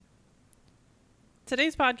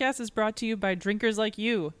Today's podcast is brought to you by drinkers like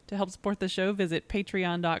you. To help support the show, visit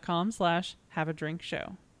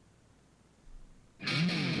patreon.com/haveadrinkshow.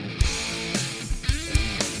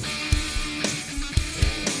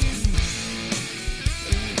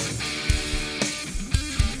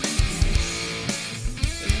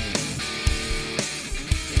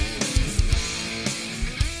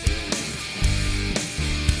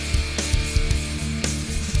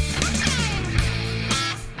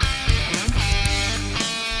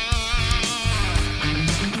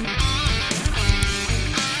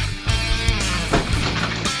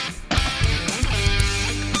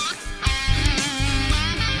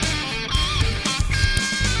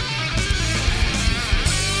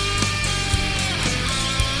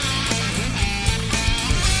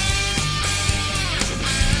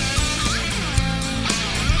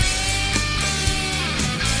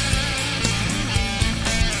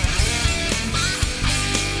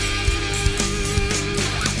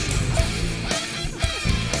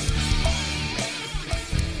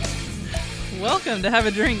 Welcome to Have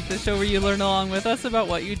a Drink, the show where you learn along with us about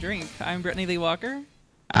what you drink. I'm Brittany Lee Walker.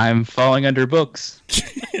 I'm falling under books.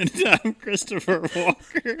 And I'm Christopher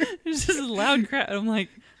Walker. There's just a loud crowd. I'm like,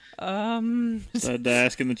 So I had to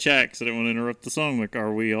ask in the chat because I didn't want to interrupt the song. Like,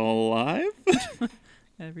 are we all live?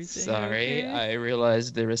 everything Sorry, okay? I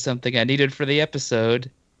realized there was something I needed for the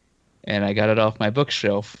episode, and I got it off my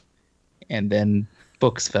bookshelf, and then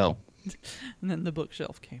books fell. And then the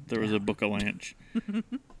bookshelf came There was a book of lunch.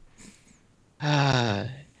 But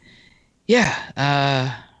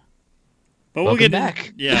we'll Welcome get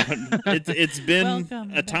back. It's been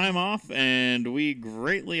Welcome a back. time off, and we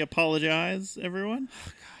greatly apologize, everyone.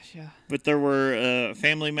 Gosh, yeah. But there were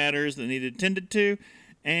family matters that needed tended to.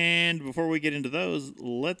 And before we get into those,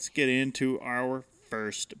 let's get into our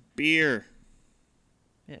first beer.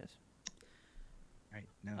 Yes. Right,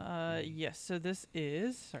 no. Yes, so this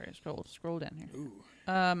is... Sorry, scroll down here. Ooh.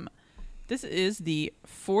 This is the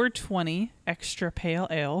 420 Extra Pale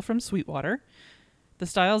Ale from Sweetwater. The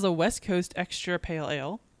style is a West Coast Extra Pale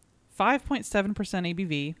Ale, 5.7%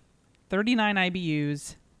 ABV, 39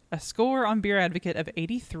 IBUs, a score on Beer Advocate of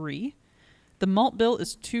 83. The malt bill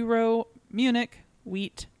is two-row Munich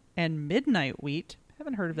wheat and midnight wheat.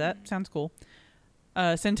 Haven't heard of that. Sounds cool.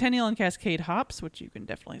 Centennial and Cascade hops, which you can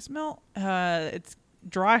definitely smell. It's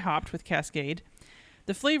dry hopped with Cascade.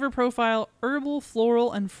 The flavor profile, herbal,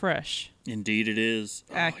 floral, and fresh. Indeed it is.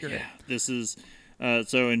 Accurate. Oh, yeah. This is...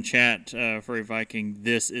 so in chat, Furry Viking,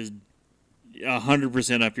 this is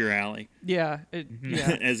 100% up your alley. Yeah.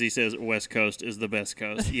 Yeah. As he says, West Coast is the best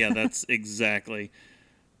coast. Yeah, that's exactly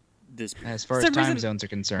this. As far as some time reason- zones are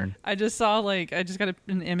concerned. I just saw, I just got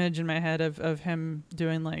an image in my head of him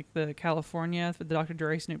doing, the California, the Dr.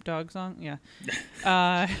 Dre Snoop Dogg song. Yeah.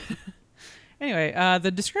 Anyway,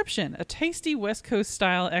 the description. A tasty West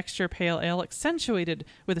Coast-style extra pale ale accentuated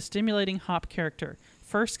with a stimulating hop character.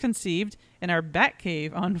 First conceived in our bat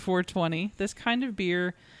cave on 420, this kind of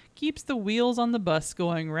beer keeps the wheels on the bus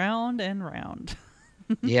going round and round.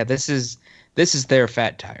 Yeah, this is their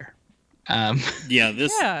fat tire. Yeah,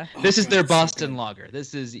 this. Yeah. This is their God, so Boston good. Lager.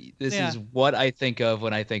 This is Yeah. what I think of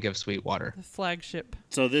when I think of Sweetwater. The flagship.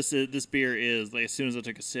 So this beer is as soon as I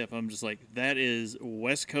took a sip, I'm just like, that is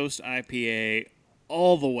West Coast IPA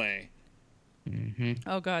all the way. Mm-hmm.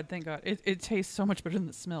 Oh, God, thank God. It tastes so much better than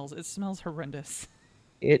it smells. It smells horrendous.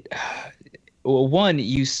 Well, one,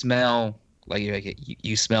 you smell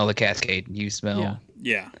you smell the Cascade. You smell. Yeah.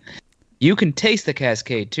 Yeah, You can taste the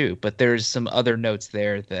Cascade too, but there's some other notes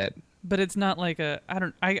there that. But it's not like I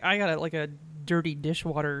got a dirty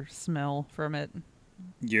dishwater smell from it.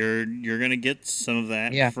 you're gonna get some of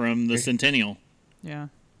that Yeah. from the Centennial, Yeah.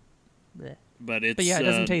 Blech. but it's But yeah, it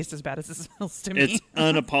doesn't taste as bad as it smells to me. It's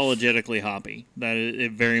unapologetically hoppy.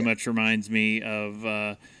 It very much reminds me of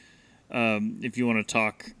if you want to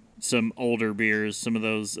talk some older beers, some of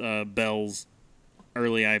those Bell's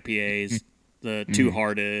early IPAs, the Two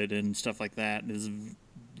Hearted and stuff like that. Is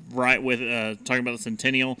right with talking about the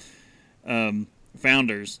Centennial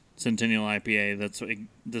Founders Centennial IPA.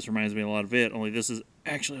 This reminds me a lot of it. Only this is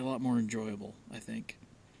actually a lot more enjoyable, I think.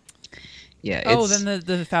 Yeah. Oh, it's- then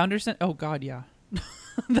the Founders. Oh God, yeah.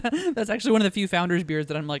 That's actually one of the few Founders beers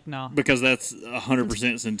that I'm like, nah. Because that's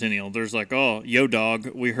 100% Centennial. There's like, oh, yo,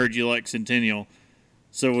 dog, we heard you like Centennial.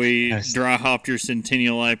 So we Yes. dry hopped your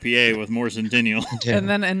Centennial IPA with more Centennial. And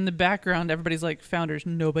then in the background, everybody's like, Founders.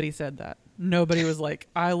 Nobody said that. Nobody was like,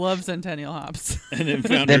 I love Centennial hops. And then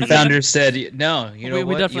Then Founders. Founders said, no, you know We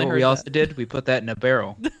what? definitely You know what heard we also that. did? We put that in a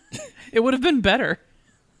barrel. It would have been better.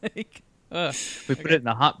 Like, ugh. We put it in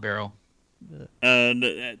a hot barrel.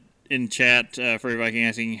 In chat, Furry Viking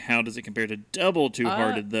asking, how does it compare to Double Two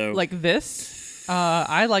Hearted, though? Like this?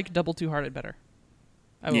 I like Double Two Hearted better.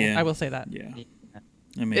 I will say that. Yeah.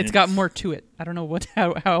 I mean, it's got more to it. I don't know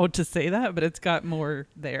how to say that, but it's got more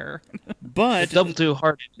there. But Double Two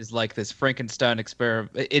Hearted is like this Frankenstein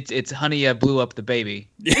experiment. It's Honey, I Blew Up the Baby.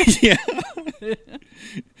 yeah.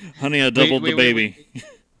 Honey, I doubled the baby.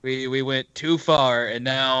 We went too far, and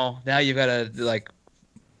now you've got a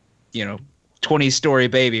 20-story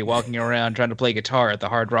baby walking around trying to play guitar at the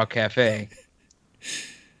Hard Rock Cafe.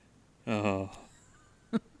 Oh.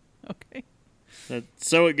 Okay.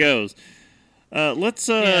 So it goes. Let's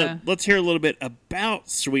hear a little bit about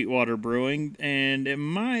Sweetwater Brewing, and it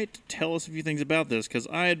might tell us a few things about this, because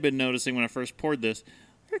I had been noticing when I first poured this,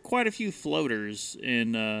 there are quite a few floaters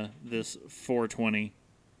in this 420.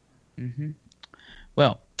 Mm-hmm.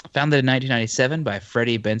 Well, founded in 1997 by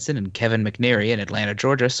Freddie Benson and Kevin McNary in Atlanta,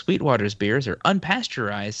 Georgia, Sweetwater's beers are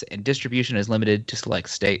unpasteurized and distribution is limited to select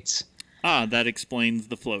states. Ah, that explains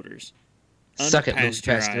the floaters. Suck it, Louis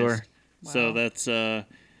Pasteur. Wow. So that's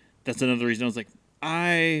another reason I was like,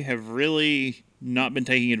 I have really not been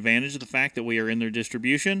taking advantage of the fact that we are in their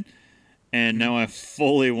distribution, and now I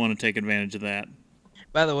fully want to take advantage of that.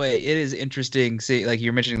 By the way, it is interesting. See, like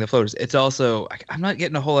you're mentioning the floaters. It's also I'm not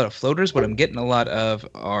getting a whole lot of floaters, but I'm getting a lot of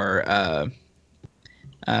our.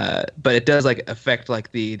 But it does like affect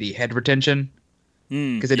like the head retention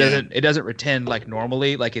because it doesn't retain like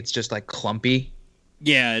normally. Like it's just like clumpy.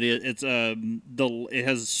 Yeah, it is. It's it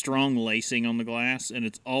has strong lacing on the glass, and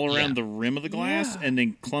it's all around the rim of the glass, and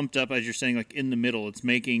then clumped up as you're saying, like in the middle. It's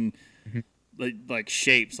making like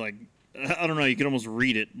shapes. Like I don't know. You can almost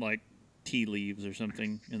read it like tea leaves or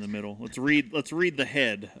something in the middle. Let's read the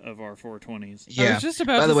head of our 420s. Yeah. I was just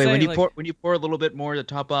about By the way, say, when you pour a little bit more to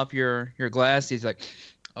top off your glass, he's like,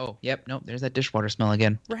 oh, yep, nope, there's that dishwater smell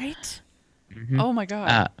again. Right? Mm-hmm. Oh my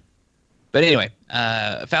god. But anyway,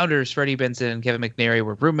 founders Freddie Benson and Kevin McNary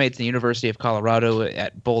were roommates in the University of Colorado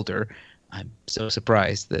at Boulder. I'm so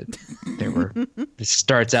surprised that this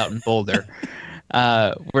starts out in Boulder.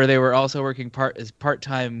 Where they were also working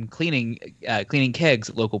part-time cleaning kegs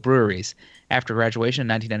at local breweries. After graduation in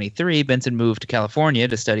 1993, Benson moved to California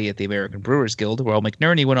to study at the American Brewers Guild, while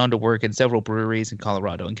McNerney went on to work in several breweries in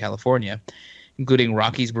Colorado and California, including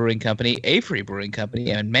Rockies Brewing Company, Avery Brewing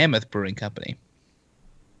Company, and Mammoth Brewing Company.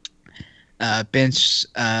 Bench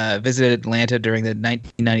visited Atlanta during the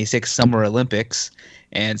 1996 Summer Olympics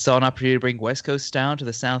and saw an opportunity to bring West Coast style to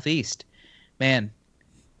the Southeast. Man,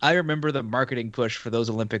 I remember the marketing push for those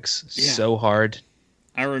Olympics so hard.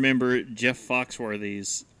 I remember Jeff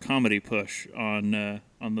Foxworthy's comedy push on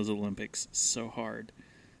those Olympics so hard.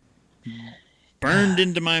 Burned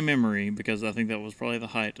into my memory because I think that was probably the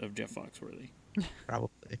height of Jeff Foxworthy.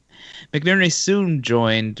 Probably. McNerney soon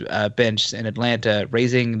joined Bench in Atlanta,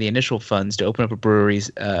 raising the initial funds to open up the brewery's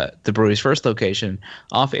first location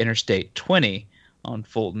off Interstate 20 on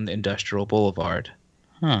Fulton Industrial Boulevard.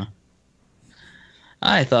 Huh.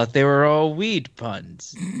 I thought they were all weed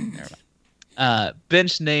puns.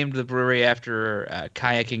 Bench named the brewery after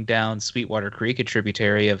kayaking down Sweetwater Creek, a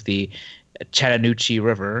tributary of the Chattahoochee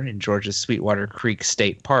River in Georgia's Sweetwater Creek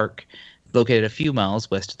State Park, located a few miles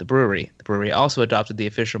west of the brewery. The brewery also adopted the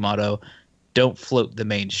official motto, "Don't float the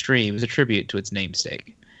mainstream," as a tribute to its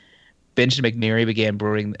namesake. Bench and McNary began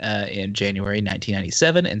brewing in January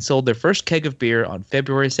 1997 and sold their first keg of beer on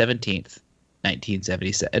February 17th,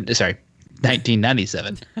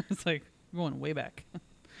 1997. It's like going way back.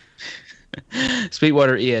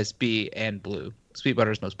 Sweetwater ESB and Blue.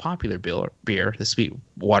 Sweetwater's most popular beer, the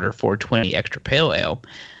Sweetwater 420 Extra Pale Ale,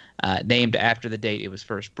 named after the date it was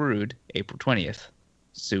first brewed, April 20th,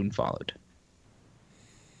 soon followed.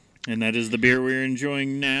 And that is the beer we're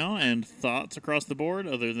enjoying now. And thoughts across the board,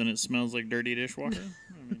 other than it smells like dirty dishwater?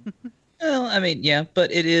 Well, I mean, yeah,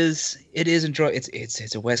 but it is enjoyable.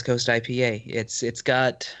 It's a West Coast IPA. It's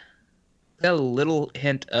got a little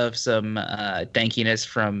hint of some dankiness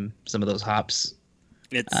from some of those hops.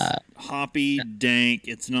 It's hoppy, dank.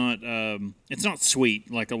 It's not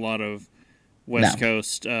sweet like a lot of West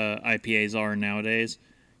Coast IPAs are nowadays.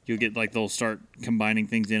 You'll get like they'll start combining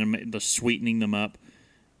things in them, they're sweetening them up,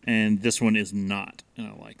 and this one is not, and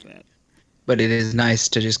I like that. But it is nice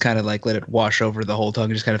to just kind of like let it wash over the whole tongue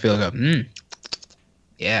and just kind of feel like,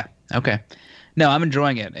 yeah, okay. No, I'm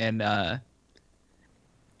enjoying it, and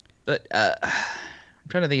but I'm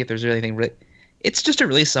trying to think if there's anything really. It's just a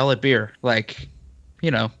really solid beer, like,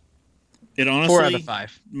 it honestly 4 out of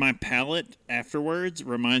 5. My palate afterwards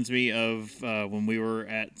reminds me of when we were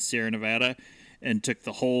at Sierra Nevada and took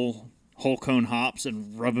the whole cone hops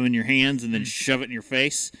and rub them in your hands and then shove it in your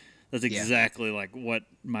face. That's exactly like what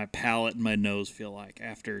my palate and my nose feel like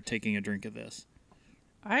after taking a drink of this.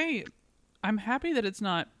 I'm happy that it's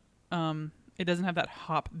not It doesn't have that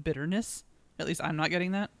hop bitterness. At least I'm not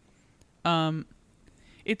getting that.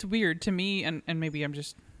 It's weird to me, and maybe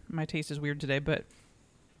my taste is weird today, but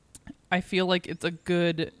I feel like it's a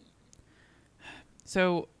good.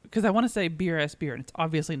 So, because I want to say beer as beer, and it's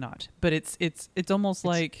obviously not, but it's almost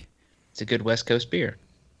like it's a good West Coast beer.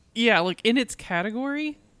 Yeah, like in its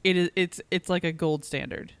category, it's like a gold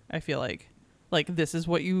standard. I feel like this is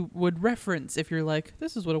what you would reference if you're like,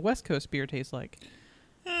 this is what a West Coast beer tastes like.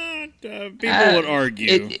 People would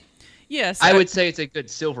argue. Yes, I would say it's a good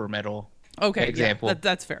silver medal. Okay, example. Yeah,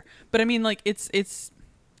 that's fair. But I mean, like, it's.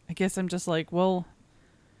 I guess I'm just like, well,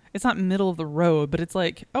 it's not middle of the road, but it's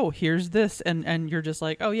like, oh, here's this, and you're just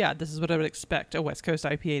like, oh yeah, this is what I would expect a West Coast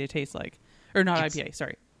IPA to taste like, or not IPA,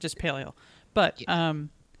 sorry, just pale ale. But I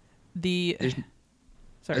was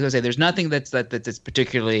gonna say there's nothing that's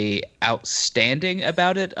particularly outstanding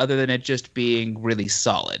about it, other than it just being really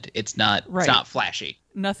solid. It's not Right. It's not flashy.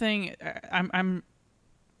 Nothing. I'm.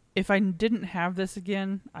 If I didn't have this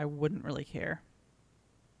again, I wouldn't really care.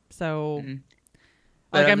 So,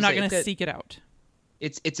 But I'm I'm not saying going to that seek it out.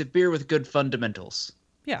 It's a beer with good fundamentals.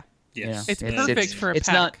 Yeah, Yes. It's perfect for a it's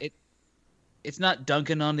pack. not it's not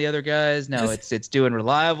dunking on the other guys. No, it's doing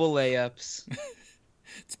reliable layups,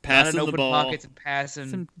 It's passing not the open ball. pockets and passing.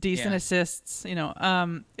 some decent yeah. assists.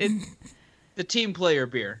 It. The team player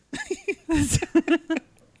beer.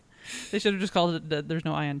 They should have just called it the There's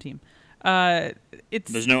No I on Team.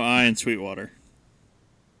 It's There's no I in Sweetwater.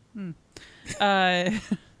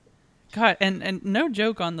 God, and no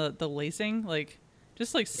joke on the lacing, like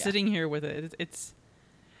just like sitting here with it.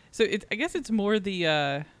 I guess it's more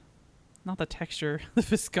the not the texture, the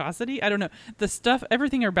viscosity. I don't know. The stuff,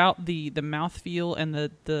 everything about the mouthfeel and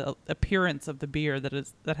the appearance of the beer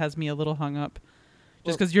that has me a little hung up.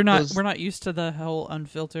 Just because we're not used to the whole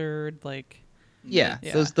unfiltered, like. Yeah,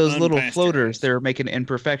 Yeah. those little Unpasteurized. floaters, they're making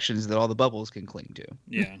imperfections that all the bubbles can cling to.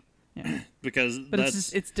 Yeah. Yeah. Because But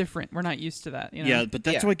it's different. We're not used to that. Yeah, but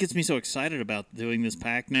that's Yeah. what gets me so excited about doing this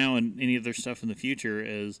pack now and any other stuff in the future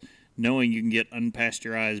is knowing you can get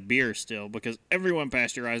unpasteurized beer still, because everyone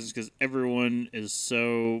pasteurizes because everyone is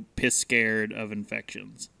so piss scared of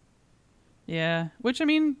infections. Yeah, which I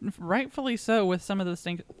mean, rightfully so with some of the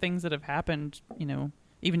things that have happened.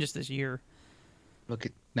 Even just this year. Look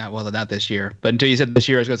at not this year, but until you said this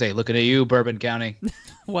year, I was gonna say, looking at you, Bourbon County.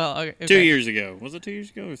 Well, okay. 2 years ago. Was it 2 years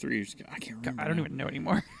ago or 3 years ago? I can't remember. I don't now. even know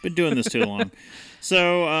anymore. Been doing this too long.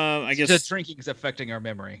 So I guess Just drinking is affecting our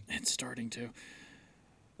memory. it's starting to.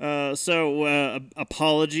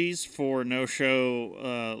 Apologies for no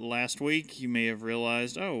show last week. You may have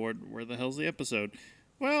realized, where the hell's the episode?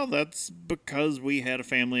 Well, that's because we had a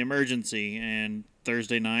family emergency, and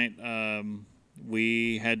Thursday night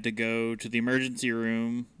we had to go to the emergency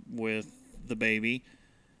room with the baby,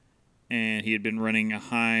 and he had been running a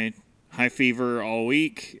high fever all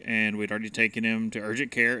week, and we'd already taken him to urgent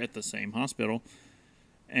care at the same hospital,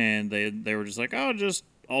 and they were just like, just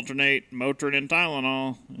alternate Motrin and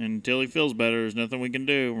Tylenol until he feels better. There's nothing we can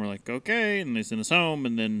do. And we're like, okay, and they sent us home,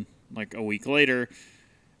 and then like a week later,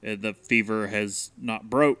 the fever has not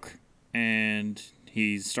broke, and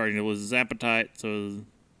he's starting to lose his appetite, so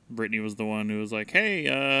Brittany was the one who was like,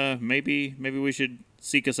 hey, maybe we should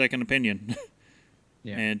seek a second opinion.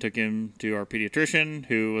 Yeah. And took him to our pediatrician,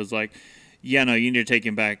 who was like, yeah, no, you need to take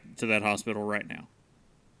him back to that hospital right now.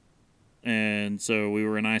 And so we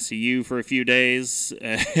were in ICU for a few days,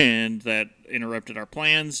 and that interrupted our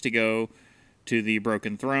plans to go to the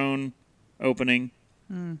Broken Throne opening,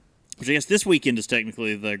 which I guess this weekend is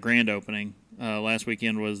technically the grand opening. Last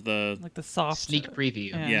weekend was the Like the soft Sneak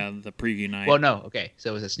preview. Yeah. the preview night. Well, no, okay.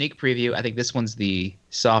 So it was a sneak preview. I think this one's the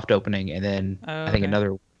soft opening, and then Oh, I think okay.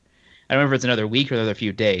 another. I don't remember if it's another week or another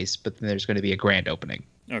few days, but then there's going to be a grand opening.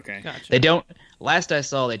 Okay. Gotcha. They don't. Last I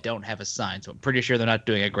saw, they don't have a sign, so I'm pretty sure they're not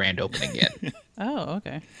doing a grand opening yet. Oh,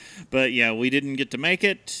 okay. But yeah, we didn't get to make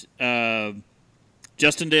it.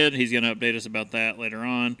 Justin did. He's going to update us about that later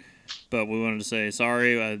on. But we wanted to say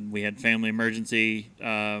sorry. We had family emergency.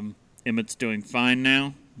 Emmett's doing fine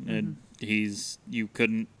now. And you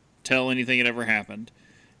couldn't tell anything had ever happened.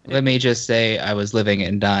 Let me just say, I was living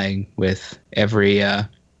and dying with every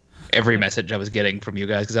message I was getting from you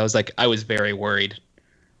guys, because I was very worried.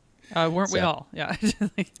 Weren't we So- all? Yeah.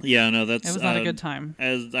 It Yeah, no, that's was not a good time.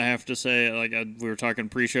 As I have to say, we were talking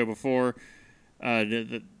pre-show before,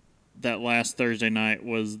 that last Thursday night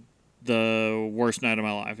was the worst night of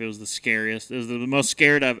my life. It was the scariest. It was the most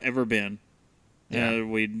scared I've ever been. Yeah.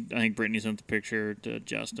 I think Brittany sent the picture to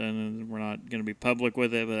Justin, and we're not going to be public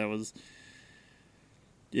with it, but that was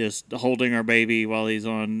just holding our baby while he's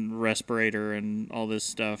on respirator and all this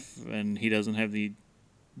stuff, and he doesn't have the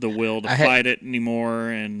will to fight it anymore,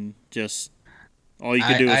 and just All you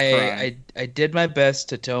could do was cry. I did my best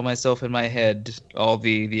to tell myself in my head all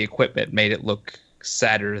the equipment made it look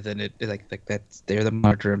sadder than it like that's they're the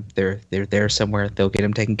monitor. They're there somewhere. They'll get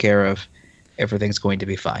him taken care of. Everything's going to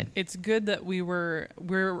be fine. It's good that we're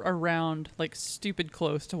around like stupid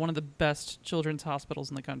close to one of the best children's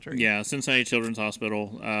hospitals in the country. Yeah, Cincinnati Children's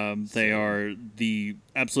Hospital. They are the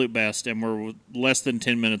absolute best, and we're less than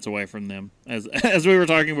 10 minutes away from them. As we were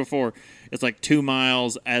talking before, it's like 2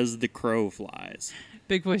 miles as the crow flies.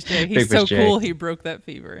 Big Push Jay, he's so cool. He broke that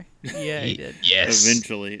fever. Yeah, he did. Yes.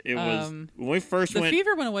 Eventually, it was when we first went. The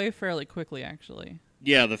fever went away fairly quickly, actually.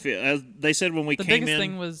 Yeah, as they said when we came in. The biggest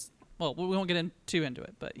thing was. Well, we won't get too into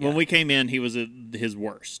it, but yeah. When we came in, he was at his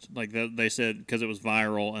worst. Like they said, because it was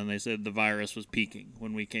viral, and they said the virus was peaking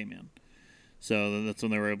when we came in. So that's when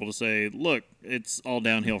they were able to say, "Look, it's all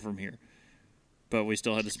downhill from here." But we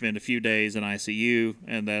still had to spend a few days in ICU,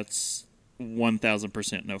 and that's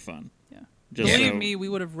 1,000% no fun. Yeah, Just believe me, we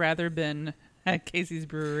would have rather been at Casey's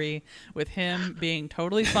Brewery with him being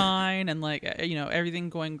totally fine and everything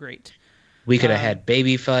going great. We could have had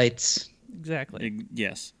baby fights. Exactly.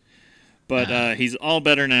 Yes. But he's all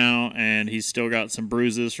better now, and he's still got some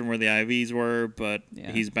bruises from where the IVs were, but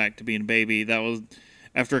he's back to being a baby. That was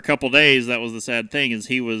after a couple days. That was the sad thing, is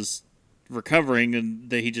he was recovering, and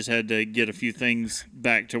he just had to get a few things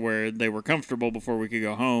back to where they were comfortable before we could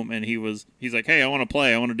go home. And he's like, "Hey, I want to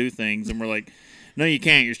play. I want to do things." And we're like, "No, you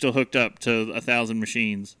can't. You're still hooked up to 1,000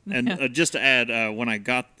 machines." And just to add, when I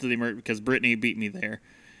got to the because Brittany beat me there,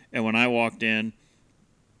 and when I walked in,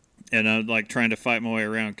 and I was like trying to fight my way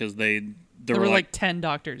around because there were like 10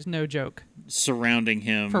 doctors, no joke, surrounding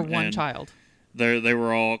him for one child. They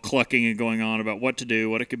were all clucking and going on about what to do,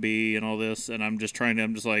 what it could be, and all this. And I'm just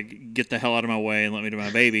like, get the hell out of my way and let me do my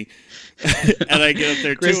baby. And I get up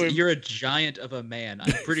there Chris, to him. You're a giant of a man.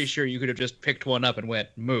 I'm pretty sure you could have just picked one up and went,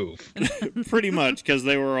 move. Pretty much, because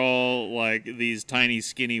they were all like these tiny,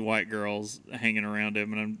 skinny white girls hanging around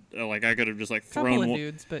him, and I'm like, I could have just like thrown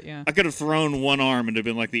dudes, but yeah, I could have thrown one arm and it'd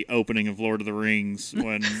been like the opening of Lord of the Rings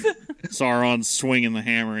when Sauron's swinging the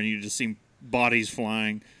hammer and you just see bodies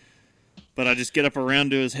flying. But I just get up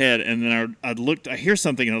around to his head, and then I hear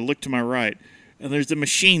something, and I look to my right, and there's a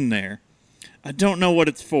machine there. I don't know what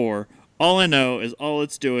it's for. All I know is all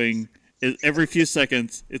it's doing is every few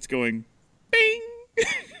seconds, it's going, bing!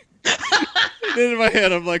 And then in my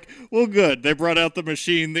head, I'm like, well, good. They brought out the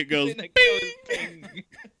machine that goes, bing!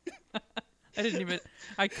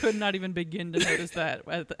 I could not even begin to notice that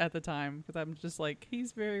at the time, because I'm just like,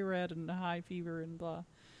 he's very red and high fever and blah.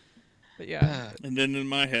 But yeah. And then in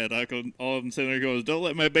my head, all of them sitting there goes, don't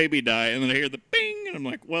let my baby die. And then I hear the bing, and I'm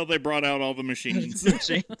like, well, they brought out all the machines.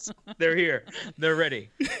 They're here. They're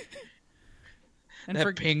ready. And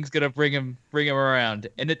that ping's gonna bring him around,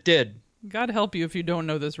 and it did. God help you if you don't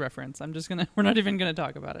know this reference. We're not even gonna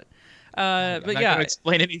talk about it. I'm not gonna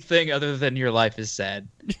explain anything other than your life is sad.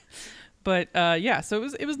 But so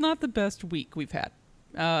it was not the best week we've had.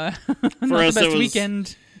 For not us, the best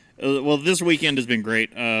weekend. Well, this weekend has been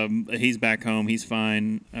great. He's back home. He's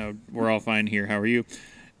fine. We're all fine here. How are you?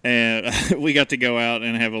 And we got to go out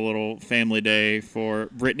and have a little family day for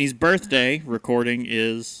Brittany's birthday. Recording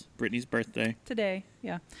is Brittany's birthday. Today,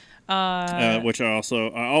 yeah. Which I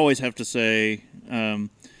always have to say,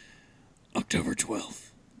 October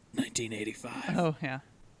 12th, 1985. Oh, yeah.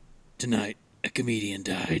 Tonight, a comedian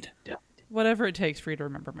died. Whatever it takes for you to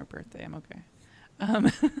remember my birthday, I'm okay.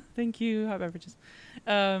 Thank you, Hot Beverages.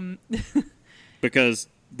 Because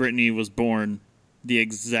Brittany was born the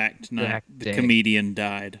exact night the comedian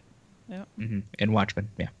died. Yep. Mm-hmm. In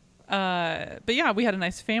Watchmen, yeah. But yeah, we had a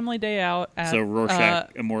nice family day out at so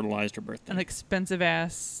Rorschach immortalized her birthday. An expensive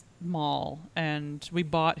ass mall, and we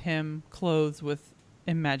bought him clothes with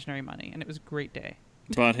imaginary money, and it was a great day.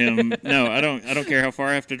 Bought him no, I don't care how far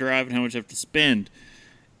I have to drive and how much I have to spend.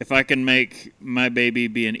 If I can make my baby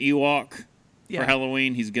be an Ewok for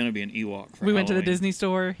Halloween, he's going to be an Ewok for We went to the Disney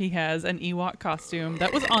store. He has an Ewok costume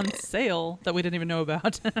that was on sale that we didn't even know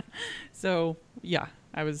about. So, yeah,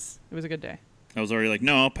 it was a good day. I was already like,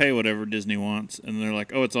 no, I'll pay whatever Disney wants. And they're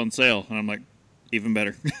like, oh, it's on sale. And I'm like, even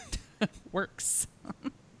better. Works.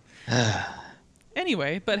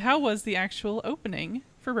 Anyway, but how was the actual opening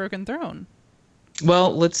for Broken Throne?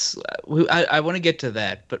 Well, I want to get to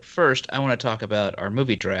that. But first, I want to talk about our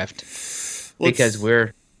movie draft. Because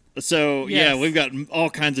we're... So, yeah, we've got all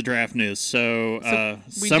kinds of draft news. So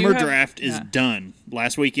summer draft is done.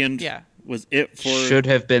 Last weekend was it for... Should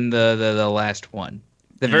have been the last one.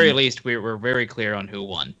 At the very least, we were very clear on who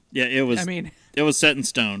won. Yeah, it was it was set in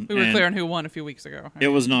stone. We were clear on who won a few weeks ago. It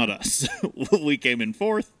was not us. We came in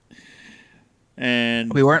fourth.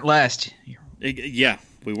 And we weren't last. Yeah,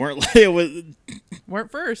 we weren't. It was weren't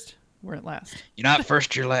first, weren't last. You're not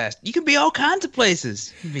first, you're last. You can be all kinds of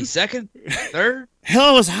places. You can be second, third. Hell,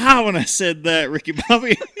 I was high when I said that, Ricky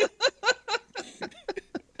Bobby.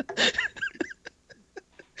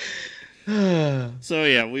 So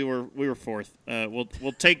yeah, we were fourth.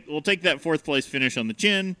 We'll take that fourth place finish on the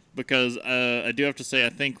chin because I do have to say I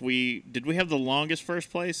think we have the longest first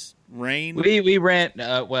place reign. We ran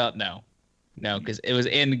no because it was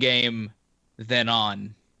in game then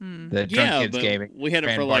on the Drunk Kids game. We had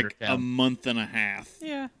it for like a month and a half.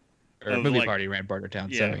 Yeah. Or Movie Party ran Bartertown.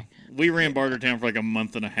 Yeah, sorry. We ran Bartertown for like a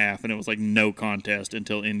month and a half, and it was like no contest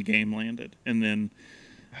until in game landed, and then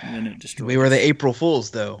it destroyed. We were the April Fools,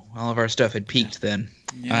 though. All of our stuff had peaked then.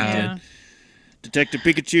 Yeah. Detective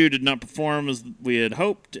Pikachu did not perform as we had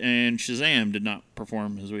hoped, and Shazam did not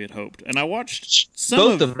perform as we had hoped. And I watched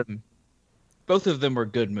both of them. Both of them were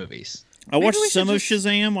good movies. I watched some of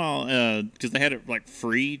Shazam while because they had it like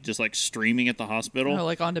free, just like streaming at the hospital. Oh,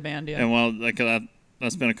 like on demand, yeah. And while like I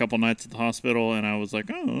spent a couple nights at the hospital, and I was like,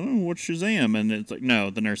 "Oh, what's Shazam?" And it's like, no,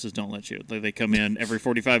 the nurses don't let you. Like, they come in every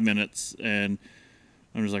 45 minutes, and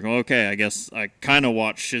I'm just like, well, okay, I guess I kind of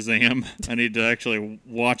watched Shazam. I need to actually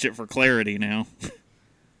watch it for clarity now.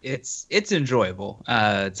 It's enjoyable.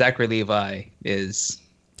 Zachary Levi is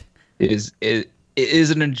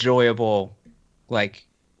an enjoyable like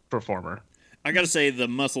performer. I gotta say, the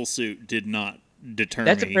muscle suit did not deter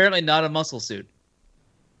That's me. apparently not a muscle suit.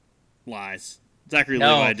 Lies. Zachary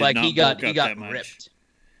Levi did like not he got that much. ripped.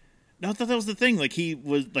 No, I thought that was the thing. Like he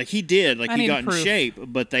got in shape,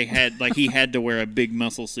 but they had he had to wear a big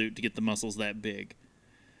muscle suit to get the muscles that big.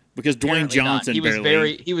 Because Dwayne Johnson he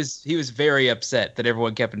was very upset that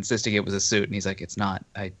everyone kept insisting it was a suit, and he's like, "It's not.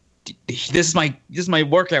 This is my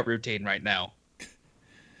workout routine right now."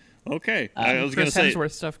 Okay, I was gonna say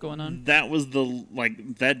Hemsworth stuff going on. That was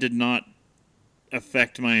that did not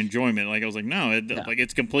affect my enjoyment. Like I was like, no. Like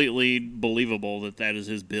it's completely believable that is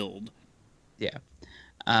his build. Yeah.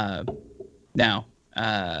 Now,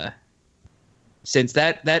 since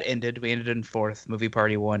that ended, we ended in fourth. Movie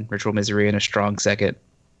Party won. Ritual Misery in a strong second.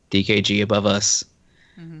 DKG above us.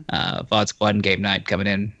 Mm-hmm. VOD Squad and Game Night coming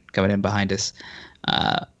in behind us.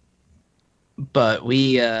 But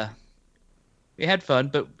we had fun.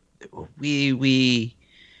 But we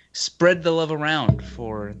spread the love around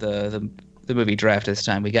for the movie draft this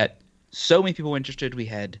time. We got so many people interested. We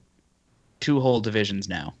had 2 whole divisions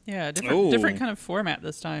now. Yeah, different kind of format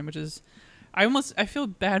this time, which is I feel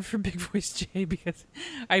bad for Big Voice Jay because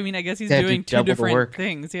I mean I guess he's doing 2 different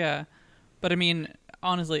things, yeah. But I mean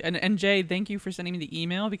honestly, and Jay, thank you for sending me the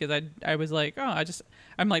email because I was like,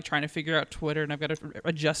 I'm like trying to figure out Twitter and I've got to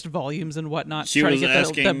adjust volumes and whatnot to try to get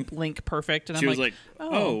the link perfect. And she was like,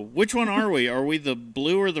 oh, which one are we? Are we the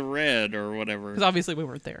blue or the red or whatever? Because obviously we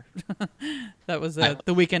weren't there. That was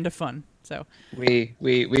the weekend of fun. So we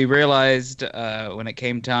realized when it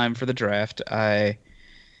came time for the draft,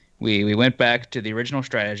 we went back to the original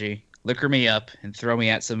strategy. Liquor me up and throw me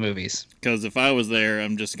at some movies. Because if I was there,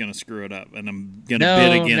 I'm just going to screw it up, and I'm going to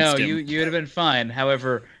bid against him. No, you would have been fine.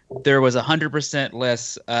 However, there was 100%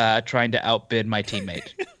 less trying to outbid my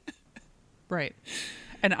teammate. Right.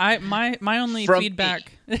 And my only from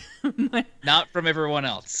feedback... not from everyone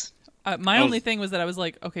else. My only thing was that I was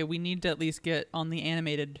like, okay, we need to at least get on the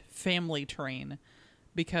animated family train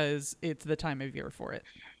because it's the time of year for it.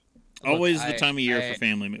 Always the time of year for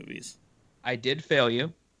family movies. I did fail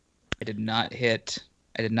you. I did not hit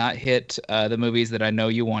the movies that I know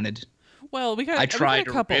you wanted. Well, I tried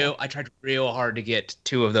a couple. I tried real hard to get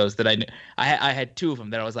 2 of those that I knew. I had 2 of them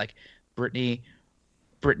that I was like, Brittany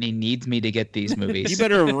needs me to get these movies. You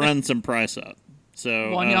better run some price up. So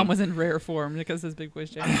Wanyan was in rare form because his Big Voice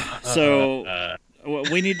Jay. So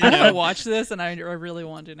we need to know. I watch this and I really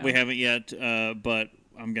want to know. We haven't yet, but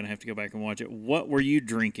I'm gonna have to go back and watch it. What were you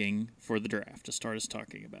drinking for the draft to start us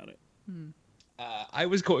talking about it? I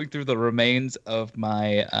was going through the remains of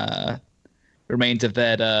my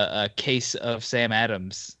that case of Sam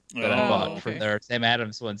Adams that I bought for their Sam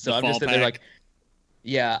Adams one. So I'm just sitting there like,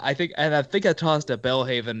 yeah, I think I tossed a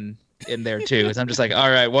Bellhaven in there too. So I'm just like, all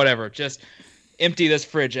right, whatever, just empty this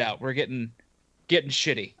fridge out. We're getting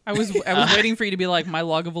shitty. I was waiting for you to be like, my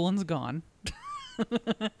Lagavulin gone.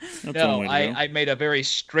 No, I made a very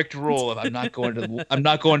strict rule of I'm not going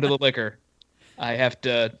to the liquor. I have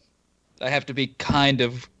to be kind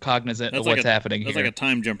of cognizant of what's happening here. That's like a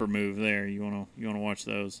time jumper move there. You want to watch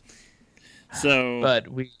those. So, what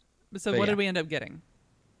did we end up getting?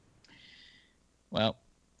 Well,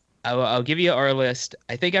 I'll give you our list.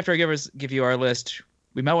 I think after I give you our list,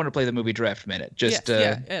 we might want to play the movie draft minute just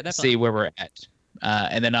to see where we're at.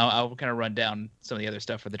 and then I'll kind of run down some of the other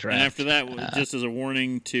stuff for the draft. And after that, just as a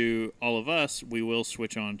warning to all of us, we will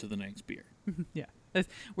switch on to the next beer. Yeah.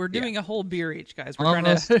 We're doing a whole beer each, guys. We're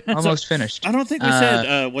almost, trying to almost finished. I don't think we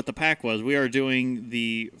said what the pack was. We are doing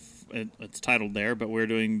it's titled there, but we're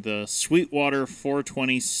doing the Sweetwater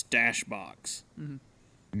 420 Stash Box.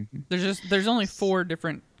 There's only 4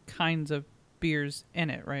 different kinds of beers in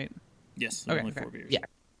it, right? Yes, Okay, only okay. 4 beers. Yeah.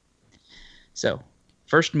 So,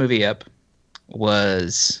 first movie up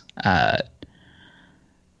was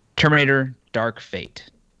Terminator Dark Fate.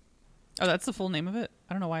 Oh, that's the full name of it?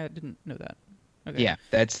 I don't know why I didn't know that. Okay. Yeah,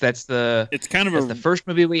 that's the It's kind of that's the first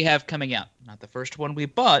movie we have coming out. Not the first one we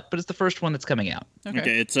bought, but it's the first one that's coming out.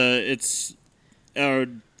 Okay. It's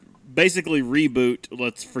basically reboot.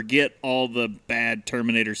 Let's forget all the bad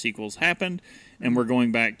Terminator sequels happened, and we're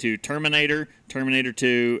going back to Terminator, Terminator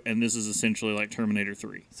 2, and this is essentially like Terminator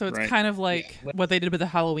 3. So it's right? kind of like what they did with the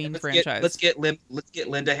Halloween franchise. Let's get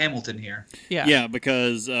Linda Hamilton here. yeah. Yeah,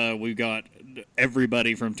 because we've got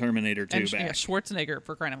everybody from Terminator 2 And back. yeah, Schwarzenegger,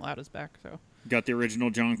 for crying out loud, is back. So Got the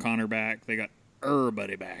original John Connor back. They got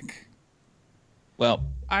everybody back. Well,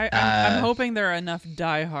 I'm hoping there are enough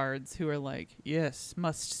diehards who are like, yes,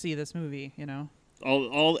 must see this movie. You know.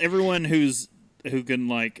 Everyone who can,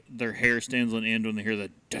 like, their hair stands on end when they hear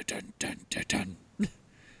the dun dun dun dun dun.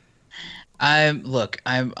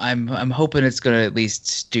 I'm hoping it's gonna at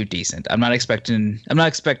least do decent. I'm not expecting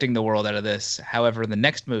the world out of this. However, the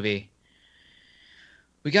next movie,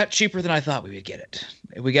 we got cheaper than I thought we would get it.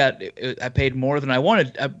 I paid more than I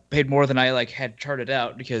wanted. I paid more than I had charted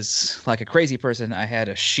out because, like a crazy person, I had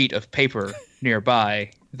a sheet of paper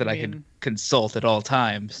nearby that I could consult at all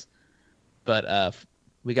times. But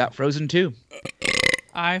we got Frozen 2.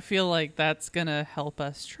 I feel like that's gonna help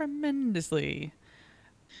us tremendously.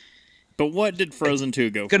 But what did Frozen 2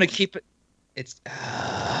 go for? Gonna keep it. It's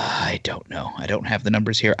I don't know. I don't have the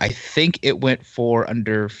numbers here. I think it went for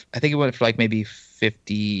like maybe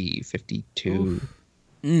 50, 52.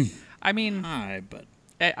 I mean, High, but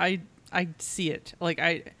I see it.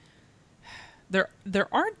 Like there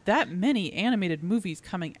aren't that many animated movies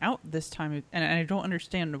coming out this time, and I don't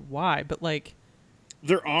understand why. But like,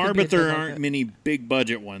 there are, could be but there a aren't many big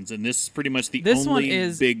budget ones, and this is pretty much the This one only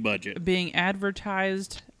is big budget. being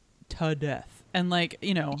advertised to death, and like,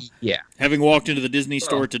 you know, Yeah. Having walked into the Disney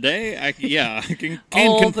store today, I can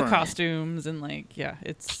all confirm. the costumes and like, yeah,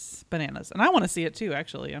 it's bananas, and I want to see it too.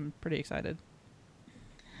 Actually, I'm pretty excited.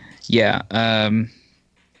 Yeah.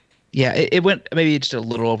 It went maybe just a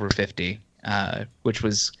little over 50, which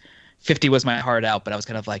was 50 was my hard out, but I was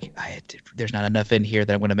kind of like, there's not enough in here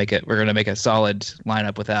that we're going to make a solid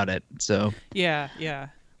lineup without it. So Yeah.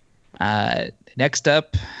 next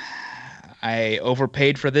up, I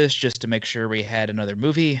overpaid for this just to make sure we had another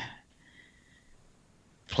movie.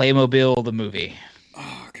 Playmobil the movie.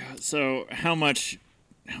 Oh god! So how much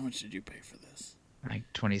did you pay for this? Like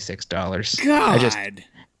 $26. God.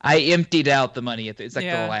 I emptied out the money. It's like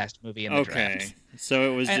Yeah. the last movie in the draft.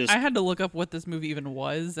 So it was And just. I had to look up what this movie even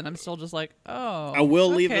was, and I'm still just like, oh. I will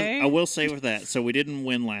leave. okay. I will say with that. So we didn't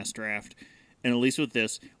win last draft, and at least with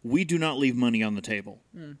this, we do not leave money on the table.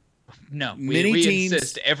 No, Many we teams-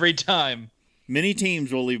 insist every time. Many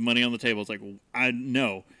teams will leave money on the table. It's like I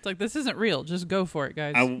know. It's like, this isn't real. Just go for it,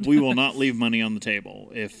 guys. We will not leave money on the table.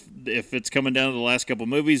 If it's coming down to the last couple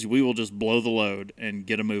movies, we will just blow the load and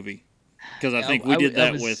get a movie. Because I think we did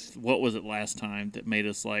that with, what was it last time that made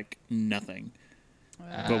us like nothing?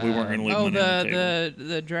 But we weren't going to leave money on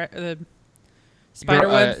the table. the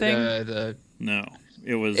spiderweb thing. No,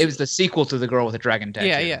 it was. It was the sequel to The Girl with the Dragon Tattoo.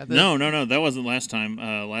 Yeah. No, that wasn't last time.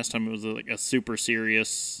 Last time it was like a super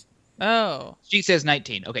serious. Oh. She says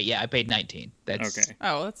 19. Okay, yeah, I paid 19. That's Okay.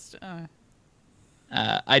 Oh, that's.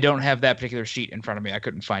 I don't have that particular sheet in front of me. I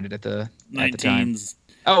couldn't find it at the time. 19's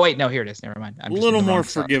Oh wait, no, here it is. Never mind. a I'm just little in the more wrong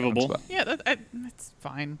spot. forgivable. Yeah, that's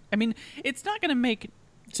fine. I mean, it's not going to make.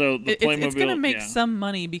 So the Playmobil. It's going to make yeah. some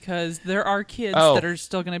money because there are kids Oh. that are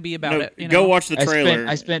still going to be about No, it. You know? go watch the trailer.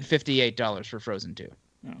 I spent $58 for Frozen 2.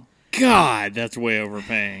 Oh. God, that's way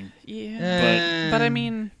overpaying. Yeah. But I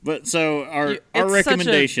mean. But so our it's such a-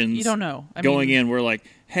 recommendations. you don't know. Going in, we're like,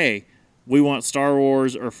 hey, we want Star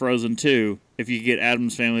Wars or Frozen 2. If you could get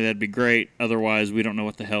Addams Family, that'd be great. Otherwise, we don't know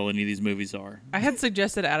what the hell any of these movies are. I had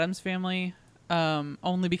suggested Addams Family,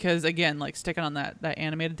 only because, again, like sticking on that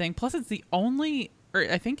animated thing. Plus, it's the only, or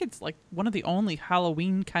I think it's like one of the only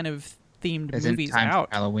Halloween kind of themed As in movies time for out.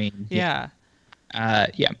 Halloween. Yeah.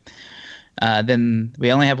 Then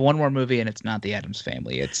we only have one more movie, and it's not the Addams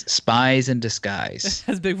Family. It's Spies in Disguise.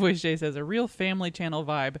 As Big Voice Jay says, a real Family Channel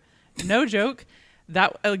vibe. No joke.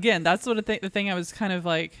 That again, that's sort of the thing I was kind of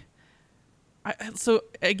like. So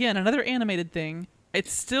again, another animated thing.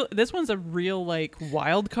 It's still this one's a real like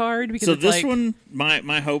wild card because So it's this like, one,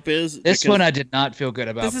 my hope is This one I did not feel good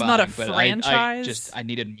about. This is not a buying, but franchise. I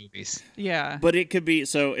needed movies. yeah, but it could be.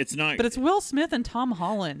 So it's not. but it's Will Smith and Tom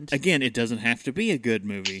Holland. Again, it doesn't have to be a good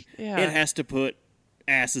movie. Yeah. It has to put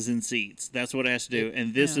asses in seats. That's what it has to do.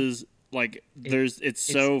 And this is like it's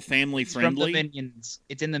so family It's from friendly. the Minions.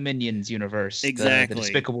 It's in the Minions universe. Exactly. The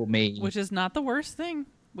Despicable Me. Which is not the worst thing.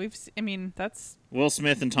 That's Will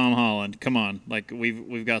Smith and Tom Holland. Come on, like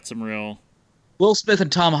we've got some real. Will Smith and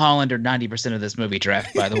Tom Holland are 90% of this movie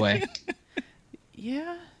draft, by the way.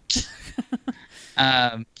 yeah.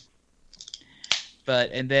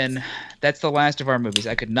 And then that's the last of our movies.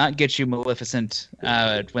 I could not get you Maleficent.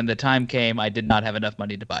 When the time came, I did not have enough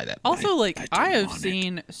money to buy that. Also, like I I didn't have want it.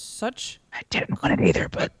 seen such I didn't want it either,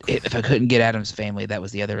 but if I couldn't get Adam's Family, that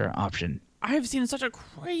was the other option. I've seen such a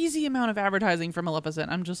crazy amount of advertising for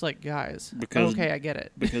Maleficent. I'm just like, guys, Because- okay, I get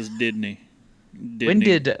it. Because Disney. When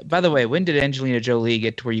did Angelina Jolie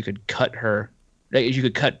get to where you could cut her? Like, you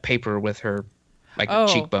could cut paper with her, like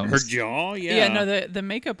Oh. cheekbones. her jaw? Yeah. Yeah, no, the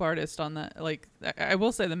makeup artist on that, like, I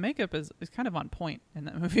will say the makeup is kind of on point in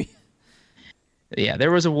that movie. Yeah, there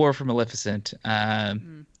was a war for Maleficent.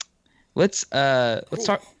 Let's talk.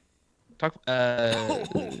 Do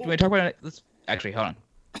we want to talk about it? Let's actually hold on.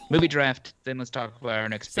 Movie draft. Then let's talk about our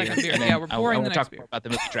next Second beer. beer. And then Yeah, we're pouring I the will next talk beer. more about the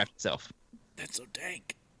movie draft itself. That's so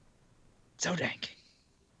dank. So dank.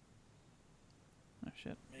 Oh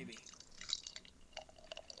shit! Maybe.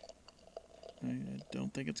 I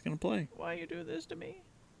don't think it's gonna play. Why you do this to me?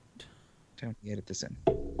 Don't edit this in.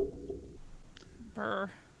 Brr.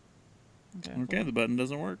 Okay, the button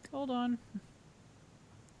doesn't work. Hold on.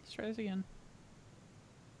 Let's try this again.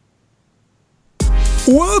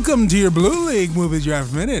 Welcome to your Blue League Movie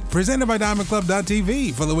Draft Minute, presented by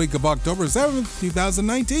DiamondClub.tv for the week of October 7th,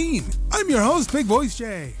 2019. I'm your host, Big Voice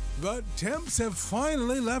Jay. The temps have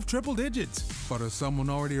finally left triple digits. But has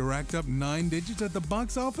someone already racked up 9 digits at the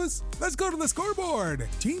box office? Let's go to the scoreboard.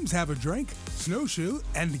 Teams Have a Drink, Snowshoe,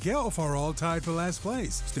 and Gelf are all tied for last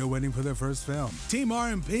place, still waiting for their first film. Team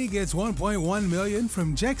RMP gets $1.1 million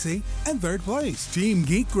from Jexy and third place. Team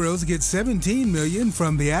Geek Grills gets $17 million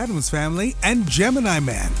from The Addams Family and Gemini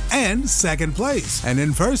Man and second place. And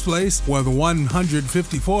in first place, with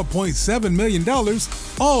 $154.7 million,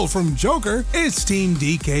 all from Joker, it's Team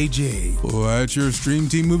DKG. That's your Stream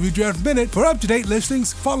Team Movie Draft Minute. For up-to-date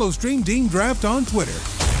listings, follow Stream Team Draft on Twitter.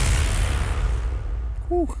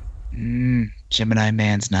 Gemini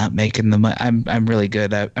Man's not making the money. I'm really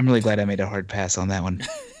good. I'm really glad I made a hard pass on that one.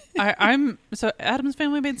 I'm so Adam's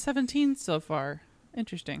Family made 17 so far.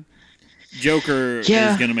 Interesting. Joker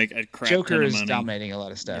Yeah. is gonna make a crap Joker ton of is money. dominating a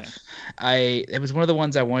lot of stuff. It was one of the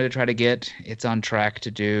ones I wanted to try to get. It's on track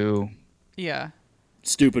to do Yeah.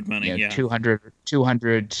 Stupid money. Yeah.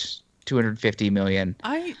 250 million.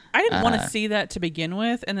 I didn't want to see that to begin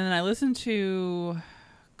with, and then I listened to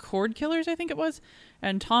Cord Killers, I think it was,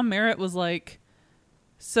 and Tom Merritt was like,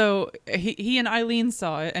 so he and Eileen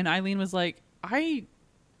saw it, and Eileen was like, I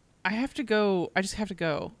have to go. I just have to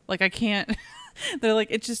go. Like I can't. They're like,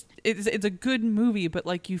 it's a good movie, but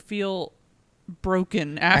like you feel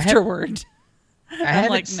broken afterward. I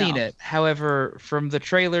haven't like, seen no. it. However, from the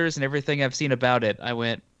trailers and everything I've seen about it, I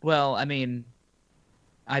went, well, I mean,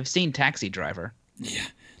 I've seen Taxi Driver. Yeah.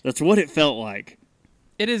 That's what it felt like.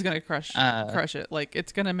 It is gonna crush it. Like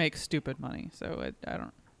it's gonna make stupid money. So I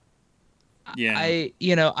don't. Yeah.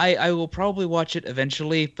 I will probably watch it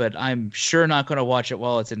eventually, but I'm sure not going to watch it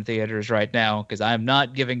while it's in theaters right now because I'm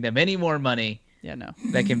not giving them any more money Yeah, no.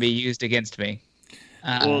 that can be used against me.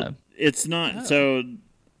 Well, it's not. So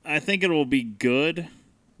I think it will be good,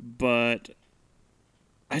 but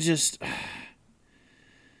I just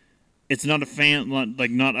it's not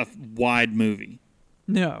not a wide movie.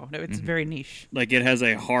 No, it's very niche. Like it has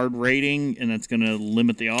a hard rating, and that's going to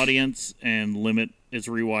limit the audience and limit its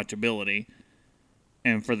rewatchability.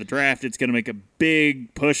 And for the draft, it's going to make a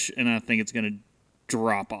big push, and I think it's going to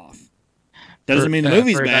drop off. That doesn't mean the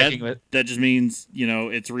movie's for bad. backing it. That just means,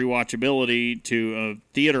 its rewatchability to a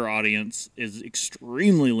theater audience is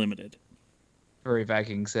extremely limited. Furry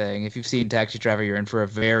Viking saying, if you've seen Taxi Driver, you're in for a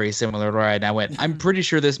very similar ride. And I went, I'm pretty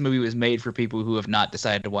sure this movie was made for people who have not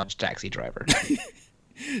decided to watch Taxi Driver.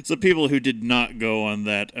 So people who did not go on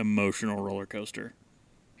that emotional roller coaster.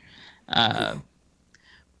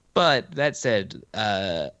 But that said,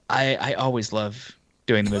 I always love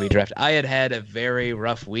doing the movie draft. I had a very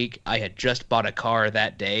rough week. I had just bought a car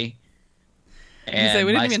that day. And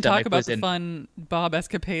We my didn't even talk stomach about was the in- fun Bob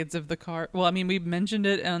escapades of the car. Well, I mean, we mentioned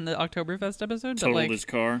it on the Oktoberfest episode, but Totaled like, his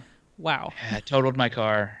car. wow. I totaled my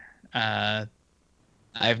car.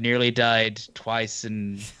 I've nearly died twice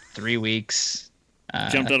in 3 weeks.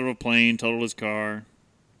 Jumped out of a plane, totaled his car.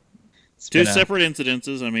 It's Two been separate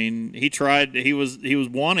incidences. I mean, he tried. He was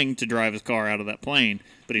wanting to drive his car out of that plane,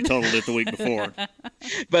 but he totaled it the week before.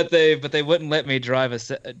 but they wouldn't let me drive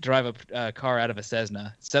a car out of a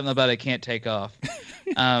Cessna. Something about it can't take off.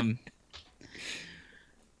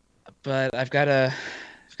 But I've got a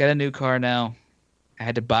new car now. I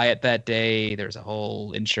had to buy it that day. There's a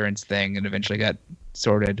whole insurance thing, and eventually got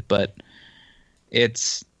sorted. But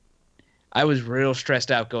I was real stressed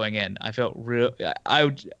out going in. I felt I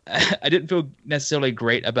didn't feel necessarily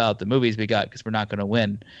great about the movies we got because we're not going to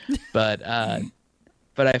win, but I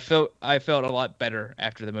felt a lot better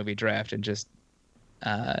after the movie draft and just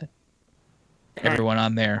everyone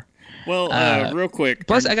on there. Well, real quick.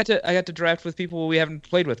 Plus, I got to draft with people we haven't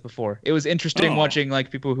played with before. It was interesting watching like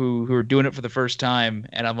people who are doing it for the first time,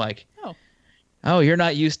 and I'm like, oh, you're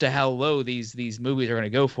not used to how low these movies are going to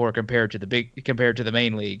go for compared to the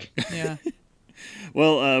main league. Yeah.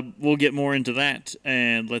 Well, we'll get more into that,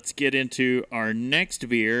 and let's get into our next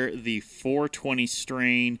beer, the 420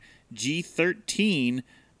 strain G13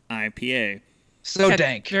 IPA.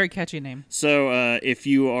 Dank. Very catchy name. So if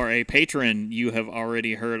you are a patron, you have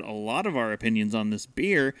already heard a lot of our opinions on this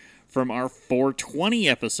beer from our 420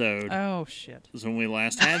 episode. Oh, shit. This is when we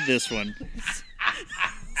last had this one.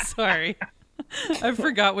 Sorry. I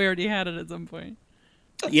forgot we already had it at some point.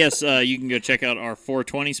 Yes, you can go check out our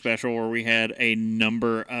 420 special where we had a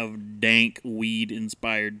number of dank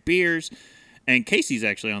weed-inspired beers. And Casey's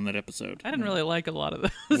actually on that episode. I didn't really like a lot of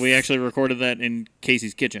those. We actually recorded that in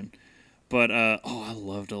Casey's kitchen. But, I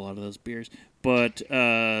loved a lot of those beers. But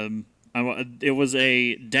it was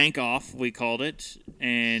a dank off, we called it.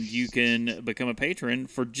 And you can become a patron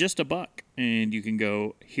for just $1. And you can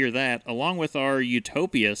go hear that along with our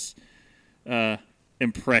Utopias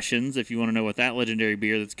impressions, if you want to know what that legendary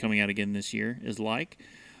beer that's coming out again this year is like.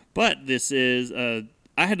 But this is,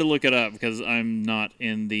 I had to look it up because I'm not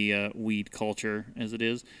in the weed culture as it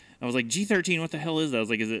is. I was like, G13, what the hell is that? I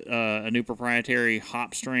was like, is it a new proprietary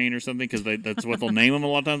hop strain or something? Because that's what they'll name them a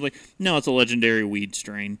lot of times. Like, no, it's a legendary weed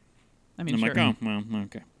strain. I mean, and I'm sure. like, oh, well,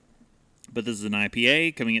 okay. But this is an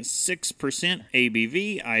IPA coming at 6%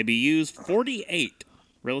 ABV, IBUs 48,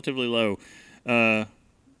 relatively low. Beer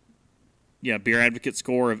Advocate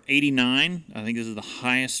score of 89. I think this is the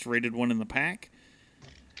highest rated one in the pack.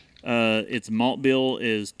 Its malt bill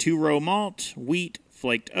is 2-row malt, wheat,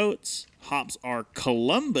 flaked oats. Hops are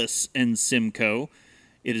Columbus and Simcoe.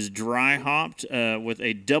 It is dry hopped with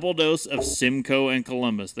a double dose of Simcoe and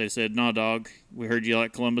Columbus. They said, "Nah, dog, we heard you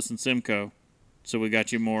like Columbus and Simcoe, so we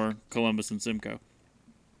got you more Columbus and Simcoe."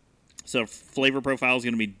 So flavor profile is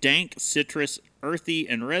going to be dank, citrus, earthy,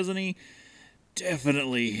 and resiny.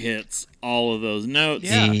 Definitely hits all of those notes.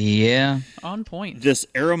 Yeah. On point. This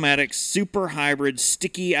aromatic super hybrid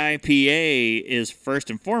sticky IPA is first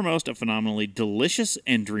and foremost a phenomenally delicious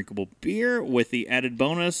and drinkable beer with the added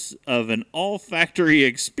bonus of an all-factory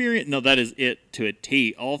experience. No, that is it to a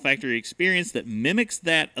T. All-factory experience that mimics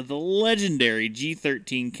that of the legendary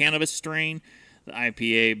G13 cannabis strain. The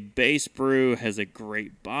IPA base brew has a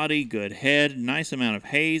great body, good head, nice amount of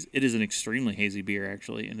haze. It is an extremely hazy beer,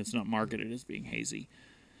 actually, and it's not marketed as being hazy.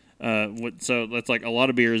 So that's like a lot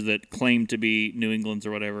of beers that claim to be New England's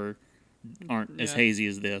or whatever aren't as hazy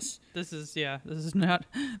as this. This is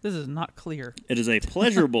not clear. It is a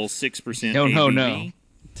pleasurable 6% No, ABV. no.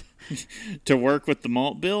 To work with the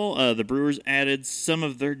malt bill, the brewers added some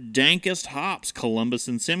of their dankest hops, Columbus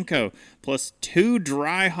and Simcoe, plus 2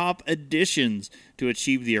 dry hop additions. To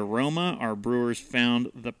achieve the aroma, our brewers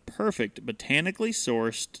found the perfect botanically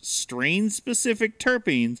sourced, strain-specific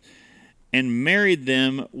terpenes and married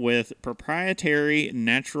them with proprietary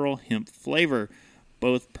natural hemp flavor,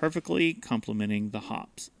 both perfectly complementing the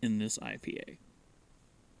hops in this IPA.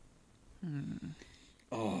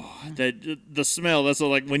 Oh, the smell, that's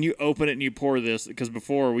like when you open it and you pour this, because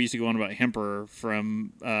before we used to go on about Hemper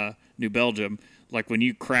from New Belgium, like when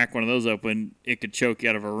you crack one of those open, it could choke you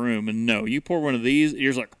out of a room. And no, you pour one of these,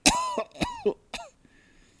 you're just like,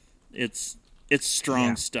 it's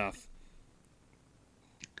strong stuff.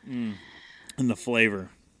 And the flavor.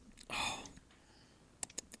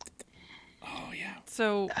 Oh yeah.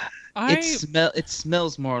 So It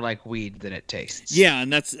smells more like weed than it tastes. Yeah,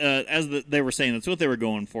 and that's they were saying, that's what they were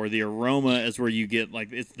going for. The aroma is where you get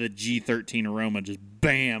like it's the G13 aroma, just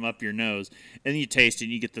bam up your nose, and then you taste it,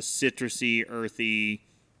 and you get the citrusy, earthy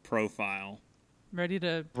profile. ready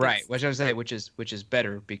to Right, which I was saying, which is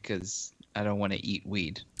better because I don't want to eat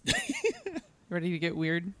weed. ready to get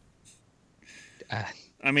weird.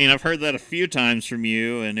 I mean, I've heard that a few times from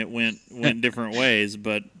you, and it went different ways,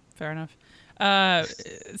 but Fair enough.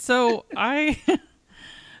 So I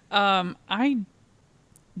I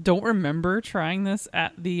don't remember trying this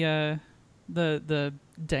at the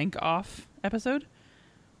Dank Off episode,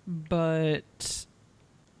 but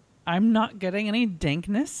I'm not getting any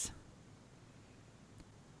dankness.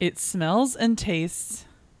 It smells and tastes.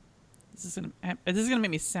 This is gonna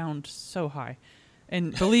make me sound so high,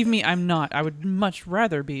 and believe me, I'm not. I would much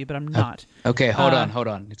rather be, but I'm not. Okay, hold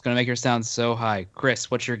on. It's gonna make her sound so high.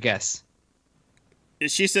 Chris, what's your guess?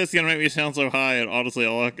 She says it's gonna make me sound so high, and honestly,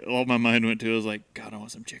 all my mind went to was like, God, I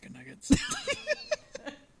want some chicken nuggets.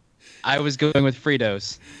 I was going with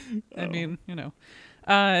Fritos. I mean, no.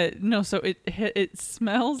 So it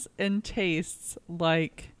smells and tastes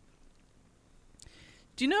like.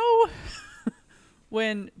 Do you know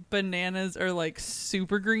when bananas are like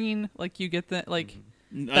super green? Like you get that like.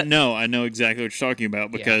 No, I know exactly what you're talking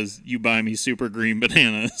about because you buy me super green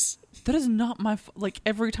bananas. That is not my like.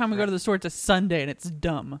 Every time we go to the store, it's a Sunday and it's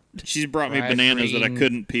dumb. She's brought me bananas that I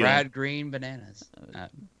couldn't peel. Fried green bananas.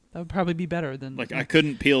 That would probably be better than like I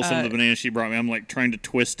couldn't peel some of the bananas she brought me. I'm like trying to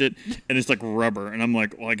twist it, and it's like rubber, and I'm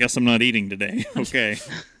like, well, I guess I'm not eating today. Okay.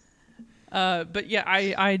 But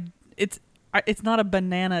yeah, it's not a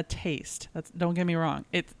banana taste. Don't get me wrong.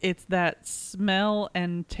 It's that smell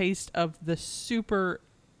and taste of the super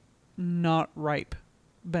not ripe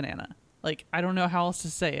banana. Like, I don't know how else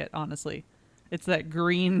to say it, honestly. It's that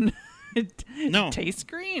green. It tastes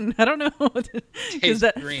green. I don't know. Tastes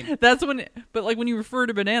green. That's when. But like when you refer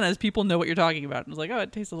to bananas, people know what you're talking about. And it's like, oh,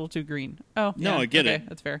 it tastes a little too green. Oh, no, yeah, I get it.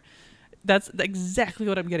 That's fair. That's exactly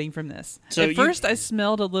what I'm getting from this. So At first, I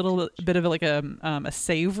smelled a little bit of like a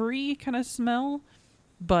savory kind of smell,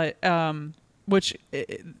 but which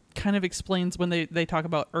it kind of explains when they talk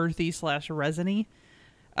about earthy / resiny.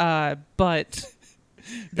 But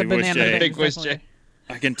the banana Big voice, Jay.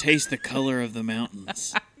 I can taste the color of the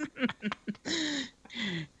mountains.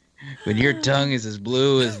 When your tongue is as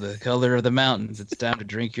blue as the color of the mountains, it's time to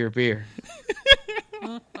drink your beer.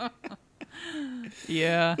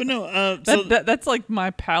 Yeah, but no, that's like my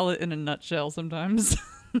palate in a nutshell. Sometimes.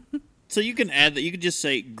 So you can add that. You could just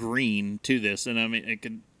say green to this, and I mean it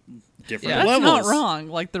could different that's levels. Not wrong.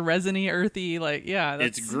 Like the resiny, earthy. Like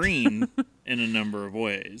it's green in a number of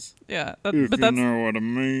ways. Yeah, if you know what I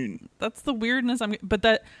mean. That's the weirdness. But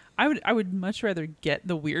that I would much rather get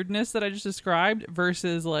the weirdness that I just described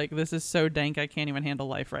versus like this is so dank I can't even handle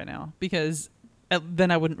life right now, because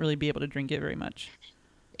then I wouldn't really be able to drink it very much.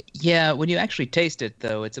 Yeah, when you actually taste it,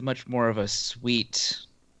 though, it's a much more of a sweet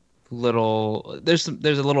little. There's a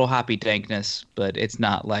little hoppy dankness, but it's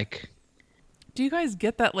not like. Do you guys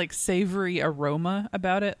get that like savory aroma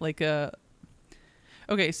about it? Like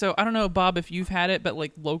Okay, so I don't know, Bob, if you've had it, but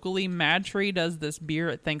like locally, Mad Tree does this beer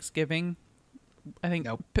at Thanksgiving. I think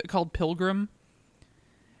called Pilgrim.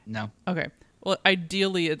 No. Okay. Well,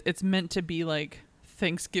 ideally, it's meant to be like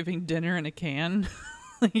Thanksgiving dinner in a can,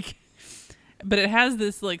 like. But it has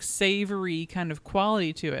this like savory kind of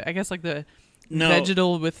quality to it. I guess like the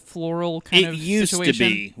vegetal with floral kind of situation. It used to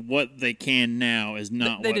be. What they can now is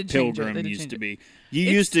not what Pilgrim used to be. You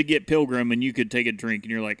used to get Pilgrim and you could take a drink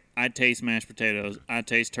and you're like, I taste mashed potatoes, I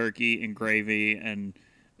taste turkey and gravy and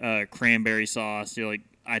cranberry sauce. You're like,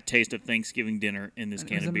 I taste a Thanksgiving dinner in this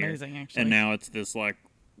can of beer. Amazing, actually. And now it's this like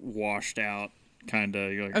washed out kind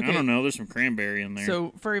of. You're like, okay. I don't know. There's some cranberry in there.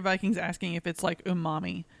 So Furry Vikings asking if it's like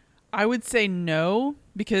umami. I would say no,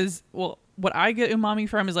 because, well, what I get umami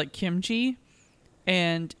from is like kimchi,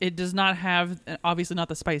 and it does not have, obviously not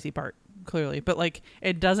the spicy part, clearly, but like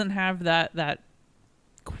it doesn't have that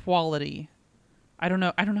quality. I don't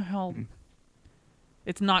know how.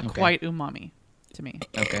 It's not quite umami to me.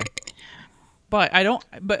 Okay. But I don't.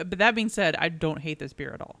 But that being said, I don't hate this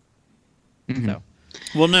beer at all. Mm-hmm. So.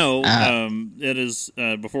 Well, no. It is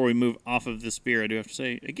before we move off of this beer, I do have to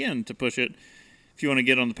say again to push it. If you want to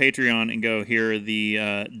get on the Patreon and go hear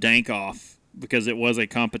the Dank Off, because it was a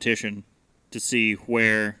competition to see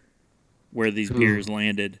where these beers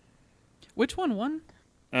landed. Which one won?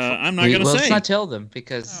 I'm not going to say. Let's not tell them,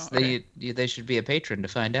 because they should be a patron to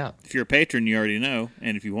find out. If you're a patron, you already know.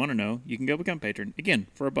 And if you want to know, you can go become a patron. Again,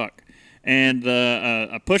 for $1.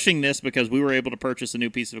 And pushing this because we were able to purchase a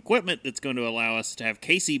new piece of equipment that's going to allow us to have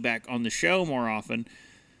Casey back on the show more often.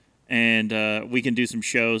 And we can do some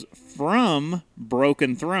shows from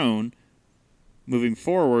Broken Throne moving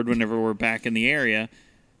forward whenever we're back in the area.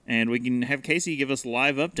 And we can have Casey give us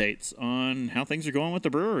live updates on how things are going with the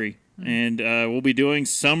brewery. And we'll be doing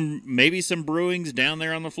maybe some brewings down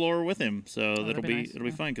there on the floor with him. So it'll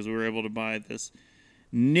be fun because we were able to buy this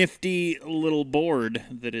nifty little board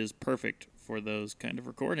that is perfect for those kind of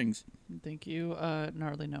recordings. Thank you,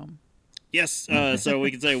 Gnarly Gnome. Yes, so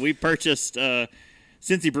we can say we purchased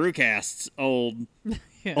Cincy Brewcast's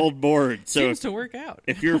old board. So Seems to work out.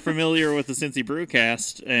 if you're familiar with the Cincy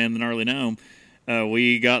Brewcast and the Gnarly Gnome,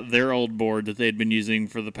 we got their old board that they'd been using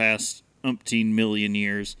for the past umpteen million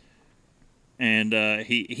years. And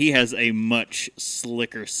he has a much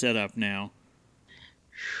slicker setup now.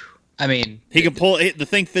 I mean, He can pull it. The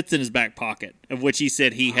thing fits in his back pocket, of which he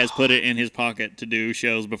said he has put it in his pocket to do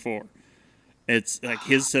shows before. It's like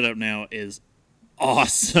his setup now is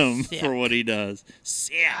awesome for what he does.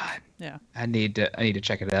 Sick. Yeah. I need to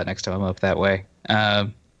check it out next time I'm up that way.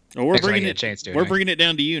 Well, we're Actually, I bringing get a it. chance to We're anyway. bringing it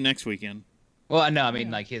down to you next weekend. Well, no, I mean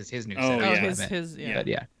like his new Oh, setup. yeah. Oh, is what I his meant. yeah. But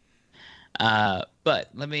yeah. But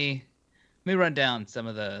let me run down some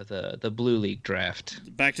of the Blue League draft.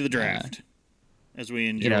 Back to the draft, as we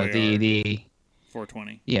enjoy. You know the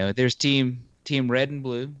 420. there's team red and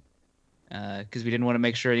blue, because we didn't want to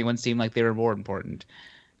make sure anyone seemed like they were more important.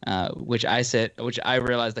 Which I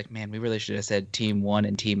realized, like, man, we really should have said Team 1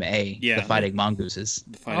 and Team A, Yeah. the Fighting Mongooses,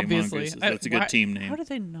 The Fighting Obviously. Mongooses. That's a good team name. How did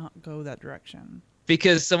they not go that direction?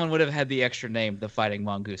 because someone would have had the extra name, the Fighting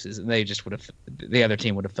Mongooses, and they just would have, the other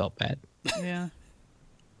team would have felt bad. Yeah.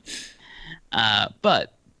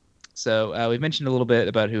 But so we mentioned a little bit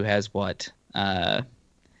about who has what, at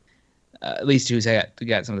least who's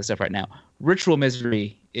got some of the stuff right now. Ritual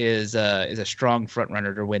Misery is a strong front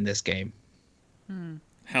runner to win this game.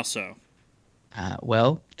 How so?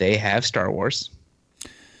 Well, they have Star Wars,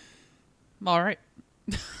 All right.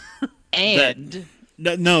 and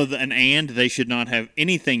And they should not have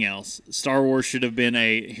anything else. Star Wars should have been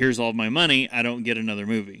here's all my money, I don't get another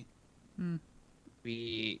movie.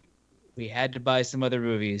 we had to buy some other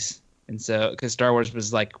movies, and so because Star Wars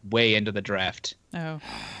was like way into the draft. Oh.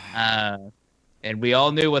 And we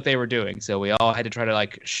all knew what they were doing, so we all had to try to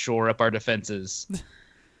like shore up our defenses.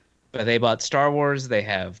 But they bought Star Wars. They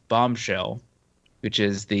have Bombshell, which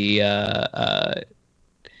is it's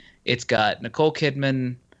got Nicole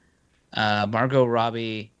Kidman, Margot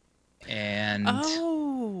Robbie, and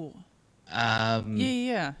Oh.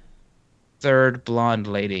 Yeah. third blonde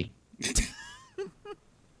lady.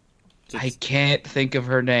 I can't think of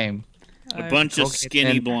her name. A bunch of Nicole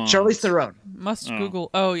skinny Kidman. blondes. Charlize Theron. Must Oh. Google.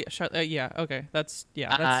 Oh yeah. Yeah. Okay. That's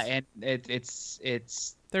That's, And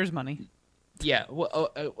it's there's money. yeah.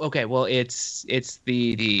 Well, okay. Well, it's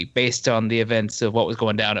the based on the events of what was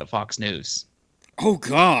going down at Fox News. Oh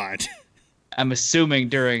God. I'm assuming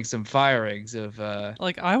during some firings of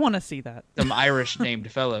Like I want to see that. some Irish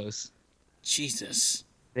named fellows. Jesus.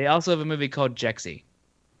 They also have a movie called Jexy.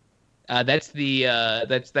 That's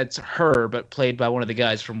that's her, but played by one of the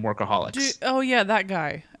guys from Workaholics. Dude, oh yeah, that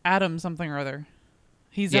guy, Adam something or other.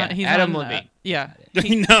 He's Yeah, he's Adam on, Levine. yeah.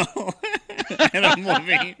 No. Adam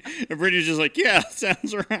Levine. And Brittany's just like, yeah,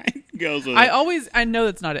 sounds right. Goes with it. I know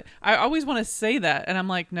that's not it. I always want to say that, and I'm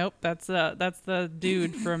like, nope, that's the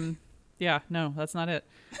dude from. Yeah, no, that's not it.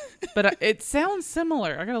 But it sounds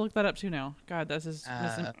similar. I gotta look that up too now. God, this is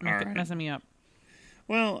right. messing me up.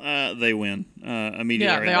 Well, they win immediately.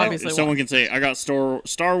 Yeah, they obviously Someone won. can say, I got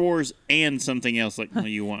Star Wars and something else. Like, no,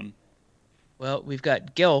 you won. Well, we've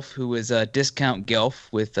got Gelf, who is Discount Gelf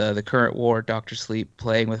with the current war, Doctor Sleep,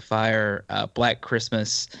 Playing with Fire, Black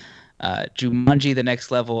Christmas, Jumanji: The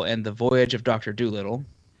Next Level, and The Voyage of Dr. Dolittle.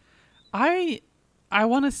 I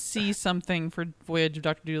want to see something for Voyage of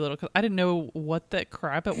Dr. Dolittle because I didn't know what that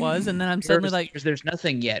crap it was, and then I'm suddenly like, there's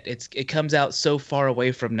nothing yet. It comes out so far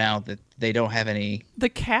away from now that they don't have any. the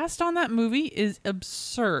cast on that movie is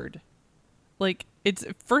absurd. Like, it's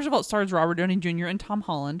first of all, it stars Robert Downey Jr. and Tom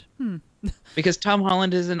Holland. Because Tom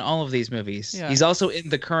Holland is in all of these movies. Yeah. He's also in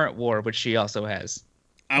The Current War, which she also has.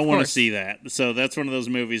 I want to course. see that. So that's one of those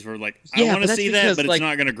movies where, like, Yeah, I want but to that's see that, because, but like- it's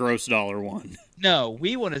not going to gross $1. No,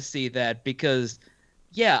 we want to see that because,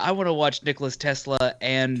 yeah, I want to watch Nicholas Tesla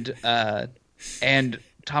and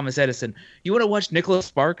Thomas Edison. You want to watch Nicholas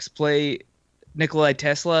Sparks play Nikolai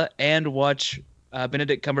Tesla and watch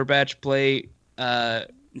Benedict Cumberbatch play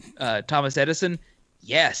Thomas Edison?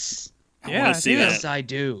 Yes. I Yeah, want to see I do. Yes, that. I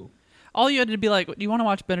do. All you had to be like, do you want to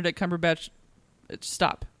watch Benedict Cumberbatch?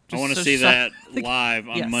 Stop. I want to Just see stop. that live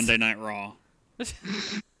on Yes. Monday Night Raw.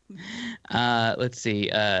 Let's see.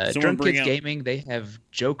 Someone Drunk bring Kids out- Gaming, they have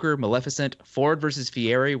Joker, Maleficent, Ford versus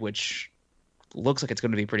Fieri, which looks like it's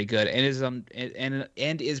going to be pretty good, and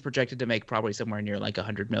is projected to make probably somewhere near like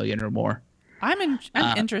 100 million or more. I'm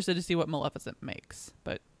interested to see what Maleficent makes,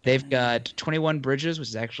 but They've got 21 Bridges, which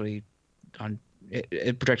is actually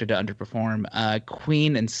it projected to underperform.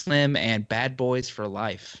 Queen and Slim and Bad Boys for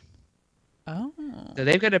Life. oh, So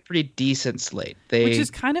they've got a pretty decent slate. which is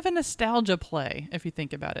kind of a nostalgia play if you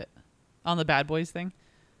think about it, on the Bad Boys thing.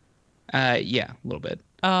 Yeah, a little bit.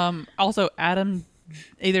 Also, Adam,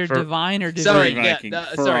 either Divine or Divine. Sorry, Viking. yeah,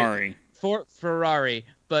 Ferrari. For Ferrari,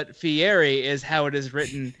 but Fieri is how it is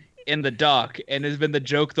written in the doc, and has been the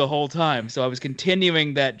joke the whole time. So I was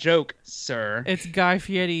continuing that joke, sir. It's Guy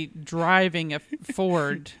Fieri driving a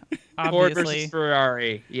Ford, obviously. Ford versus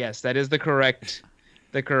Ferrari. Yes, that is the correct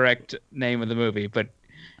name of the movie. But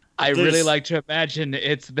I really like to imagine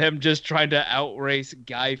it's them just trying to outrace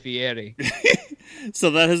Guy Fieri.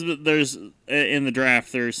 So there's in the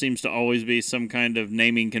draft there seems to always be some kind of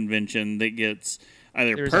naming convention that gets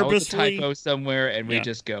either There's always a purposely typo somewhere, and we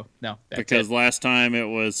just go, no, that's because it. last time it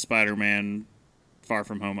was Spider-Man Far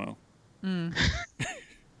From Homo.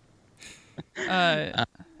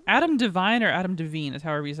 Adam Devine or Adam Devine is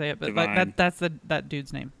however you say it, but Devine. that's that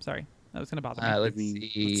dude's name. Sorry, that was gonna bother me. Let's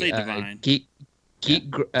see. Let's say Divine. Geek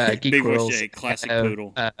Big Girls. Roche, classic have,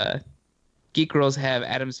 poodle. Geek Girls have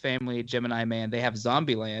Adam's Family, Gemini Man. They have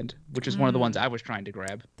Zombieland, which is one of the ones I was trying to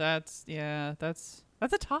grab. That's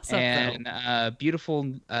a toss up And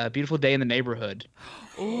beautiful Day in the Neighborhood.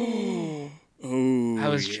 though. Oh, I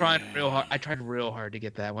was trying real hard. I tried real hard to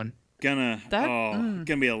get that one. gonna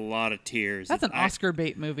be a lot of tears. That's an Oscar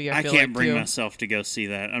bait movie. I feel can't like, bring too. myself to go see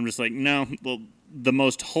that. I'm just like, no. Well, the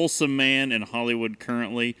most wholesome man in Hollywood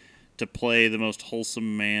currently to play the most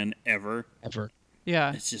wholesome man ever.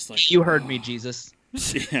 Yeah, It's just like You heard me, Jesus.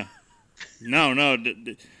 yeah. No.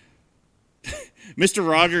 Mr.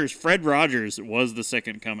 Rogers, Fred Rogers was the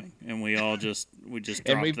second coming, and we just dropped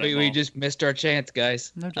And we that ball. just missed our chance,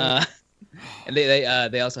 guys. No joke. And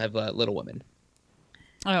they also have Little Women.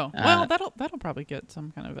 Oh well, that'll probably get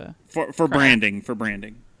some kind of a. for branding.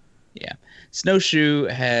 Yeah, Snowshoe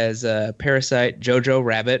has Parasite, Jojo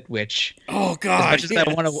Rabbit, which Oh God! as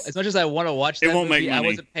much as I want to watch that It won't movie, make I money.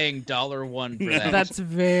 wasn't paying $1 for that. That's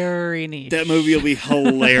very niche. That movie will be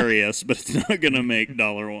hilarious, but it's not gonna make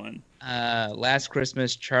 $1. Last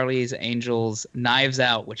Christmas, Charlie's Angels, Knives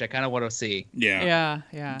Out, which I kind of want to see. Yeah.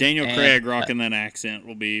 Yeah. Daniel And, Craig rocking that accent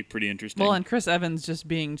will be pretty interesting. Well, and Chris Evans just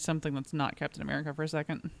being something that's not Captain America for a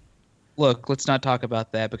second. Look, let's not talk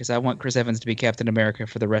about that because I want Chris Evans to be Captain America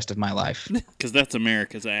for the rest of my life. Because that's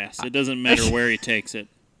America's ass. It doesn't matter where he takes it.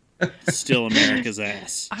 It's still America's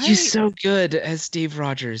ass. He's so good as Steve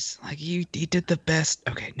Rogers. Like he did the best.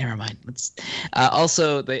 Okay, never mind. Let's.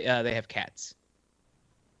 Also, they have cats.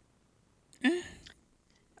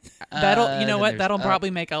 That'll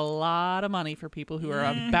probably make a lot of money for people who are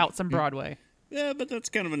about some Broadway. Yeah, but that's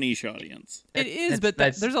kind of a niche audience. It is, but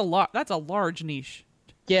there's a lot. That's a large niche.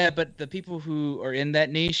 Yeah, but the people who are in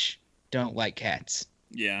that niche don't like cats.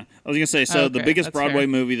 Yeah. I was going to say, so the Okay, biggest that's Broadway fair.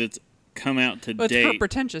 movie that's come out to But it's for date.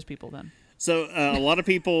 pretentious people then. So a lot of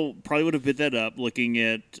people probably would have picked that up looking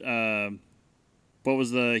at what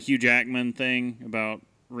was the Hugh Jackman thing about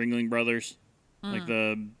Ringling Brothers? Like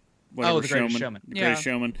the whatever The Greatest Showman. The Greatest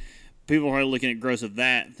Showman. People are probably looking at gross of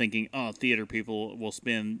that thinking, oh, theater people will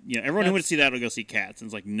spend, everyone who would see that will go see Cats. And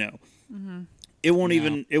it's like, no. Mm-hmm. It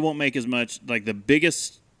won't make as much, like the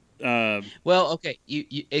biggest... Well, okay,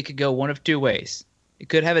 it could go one of two ways. It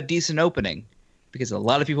could have a decent opening because a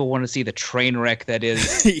lot of people want to see the train wreck that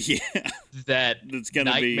is that's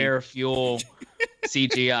gonna nightmare fuel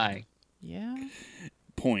CGI. Yeah.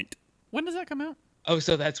 Point. When does that come out? Oh,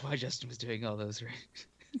 so that's why Justin was doing all those.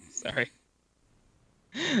 Sorry.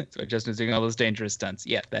 That's why Justin was doing all those dangerous stunts.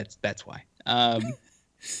 Yeah, that's why.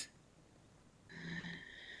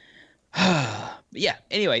 Yeah.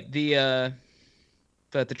 Anyway,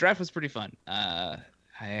 but the draft was pretty fun.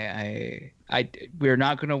 We're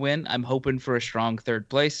not going to win. I'm hoping for a strong third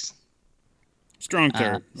place. Strong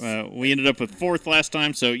third. We ended up with fourth last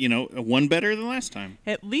time, so one better than last time.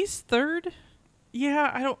 At least third?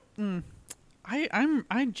 Yeah, I don't.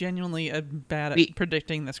 I genuinely am bad at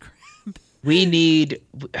predicting this crap. We need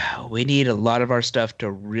a lot of our stuff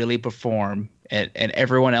to really perform, and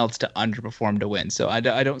everyone else to underperform to win. So I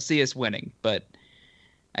don't see us winning, but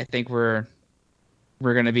I think we're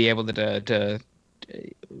going to be able to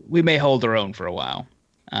we may hold our own for a while.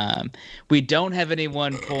 We don't have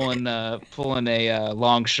anyone pulling a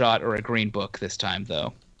long shot or a green book this time,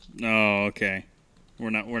 though. Oh, okay. We're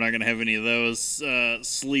not going to have any of those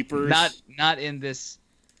sleepers. Not in this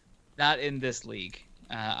league.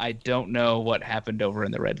 I don't know what happened over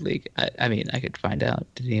in the Red League. I mean, I could find out.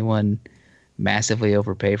 Did anyone massively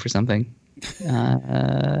overpay for something?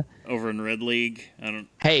 Over in Red League, I don't.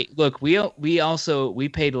 Hey, look, we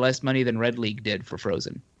paid less money than Red League did for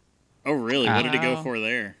Frozen. Oh, really? What did it go Wow. for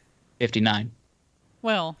there? $59.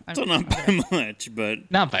 Well, So not by much, but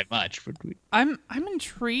Not by much. But I'm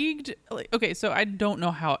intrigued. Okay, so I don't know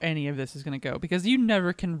how any of this is going to go because you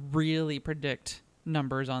never can really predict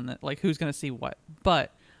numbers on that, like who's going to see what.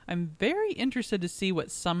 But I'm very interested to see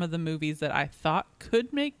what some of the movies that I thought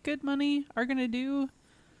could make good money are going to do.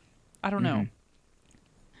 I don't know.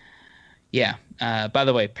 Yeah. By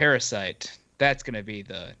the way, Parasite, that's going to be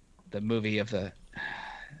the movie of the...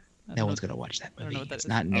 No one's going to watch that movie. It's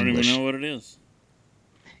not in I don't English. even know what it is.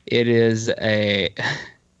 It is a...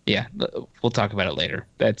 Yeah, we'll talk about it later.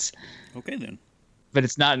 That's... Okay, then. But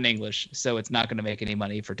it's not in English, so it's not going to make any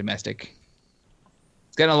money for domestic.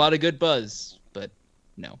 It's got a lot of good buzz, but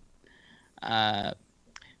no.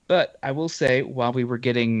 But I will say, while we were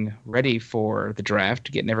getting ready for the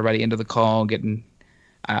draft, getting everybody into the call,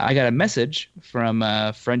 I got a message from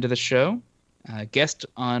a friend of the show, a guest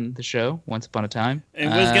on the show once upon a time. And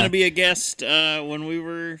was going to be a guest when we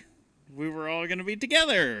were all going to be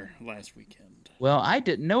together last weekend. Well, I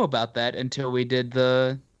didn't know about that until we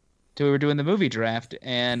were doing the movie draft,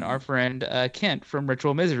 and our friend Kent from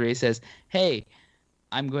Ritual Misery says, "Hey,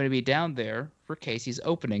 I'm going to be down there for Casey's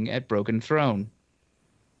opening at Broken Throne,"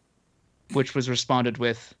 which was responded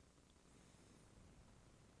with,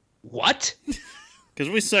 "What?" Because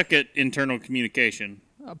we suck at internal communication.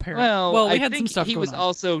 Apparently. Well, we I had think some stuff he going was on.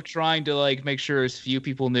 also trying to make sure as few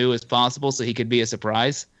people knew as possible so he could be a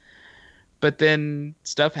surprise. But then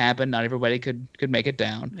stuff happened. Not everybody could make it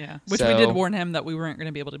down. Yeah, which we did warn him that we weren't going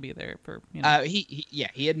to be able to be there for.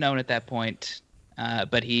 He had known at that point,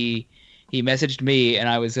 but he messaged me, and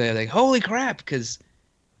I was like, "Holy crap!" Because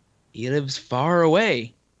he lives far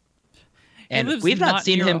away, and we've not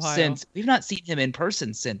seen him since. We've not seen him in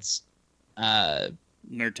person since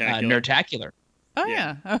Nerdtacular. Oh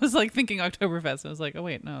yeah, I was thinking Oktoberfest. I was like, oh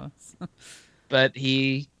wait, no. But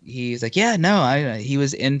he's like, yeah, no, he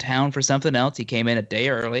was in town for something else. He came in a day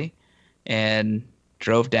early, and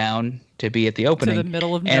drove down to be at the opening. To the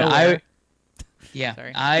middle of nowhere. Sorry.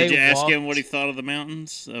 Did you ask him what he thought of the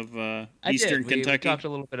mountains of eastern Kentucky? We talked a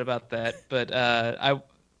little bit about that, but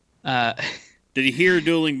did he hear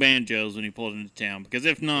dueling banjos when he pulled into town? Because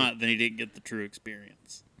if not, then he didn't get the true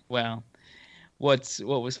experience. Well, what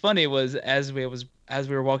was funny was as we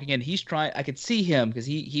were walking in, I could see him because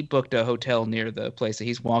he booked a hotel near the place that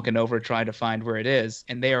he's walking over trying to find where it is,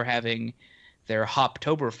 and they are having their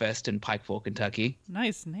Hoptoberfest in Pikeville, Kentucky.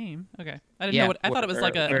 Nice name. Okay, I didn't know what I thought it was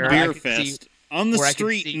like a beer fest on the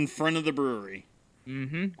street in front of the brewery.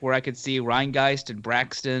 Mm-hmm. Where I could see Rheingeist and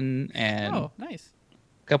Braxton and nice.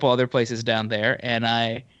 A couple other places down there,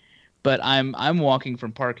 but I'm walking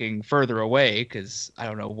from parking further away because I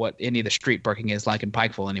don't know what any of the street parking is like in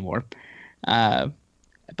Pikeville anymore.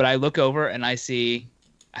 But I look over and I see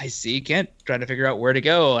Kent trying to figure out where to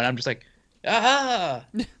go, and I'm just like,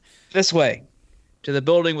 this way, to the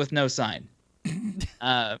building with no sign.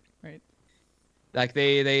 Right. Like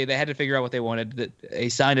they had to figure out what they wanted. A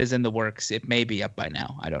sign is in the works. It may be up by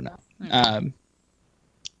now. I don't know. Okay.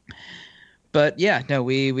 But yeah, no,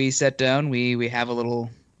 we sat down. We have a little.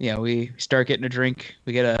 We start getting a drink.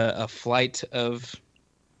 We get a flight of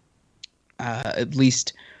at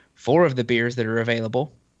least 4 of the beers that are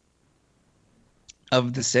available.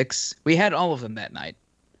 Of the 6, we had all of them that night.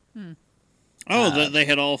 They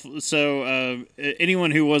had all. So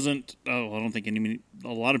anyone who wasn't, I don't think a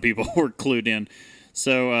lot of people were clued in.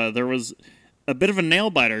 So there was a bit of a nail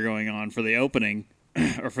biter going on for the opening,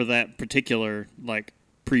 or for that particular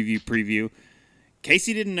preview.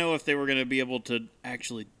 Casey didn't know if they were going to be able to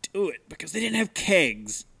actually do it because they didn't have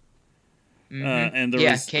kegs. Mm-hmm. And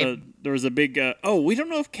there was a big, we don't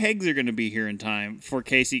know if kegs are going to be here in time for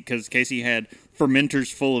Casey, because Casey had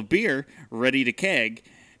fermenters full of beer ready to keg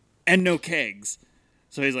and no kegs.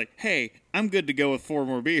 So he's like, hey, I'm good to go with 4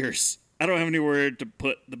 more beers. I don't have anywhere to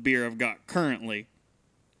put the beer I've got currently.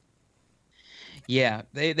 Yeah,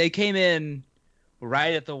 they came in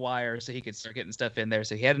right at the wire so he could start getting stuff in there.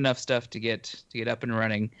 So he had enough stuff to get up and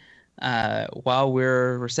running. While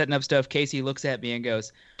we're setting up stuff, Casey looks at me and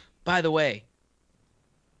goes, by the way,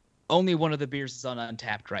 only one of the beers is on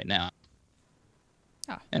Untapped right now.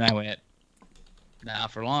 Oh. And I went,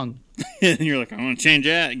 not for long. And you're like, I'm going to change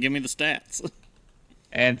that and give me the stats.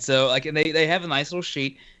 And so, and they have a nice little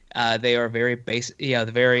sheet. They are very basic,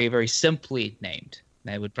 very, very simply named.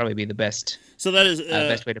 That would probably be the best. So that is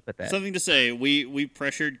best way to put that. Something to say. We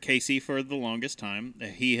pressured Casey for the longest time.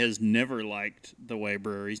 He has never liked the way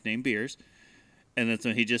breweries name beers. And that's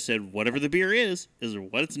when he just said, whatever the beer is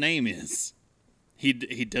what its name is. He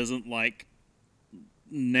doesn't like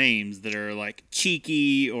names that are like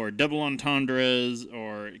cheeky or double entendres,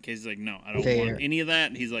 or Casey's like, no, I don't want any of that.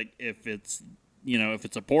 And he's like, if it's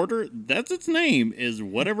a porter, that's its name, is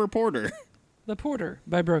whatever porter. The Porter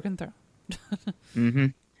by Broken Throne. Mm-hmm.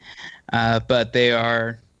 But they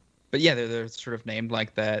are but yeah, they're sort of named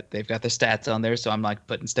like that. They've got their stats on there, so I'm like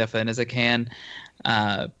putting stuff in as I can.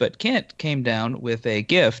 But Kent came down with a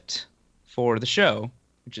gift for the show,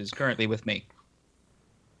 which is currently with me,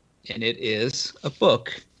 and it is a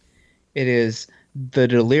book. It is The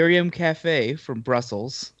Delirium Cafe from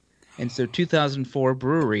Brussels, and so 2004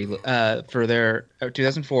 brewery for their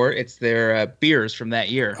 2004. It's their beers from that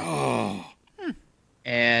year. Oh,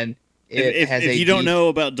 and if you don't know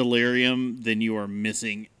about Delirium, then you are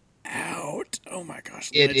missing out. Oh my gosh!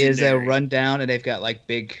 It is a rundown, and they've got like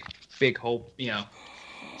big whole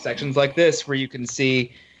sections like this where you can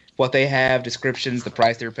see what they have, descriptions, the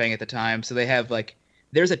price they were paying at the time. So they have like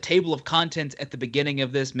there's a table of contents at the beginning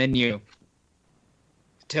of this menu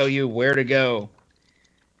to tell you where to go.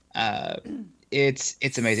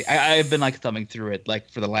 It's amazing. I've been like thumbing through it like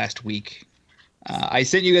for the last week. I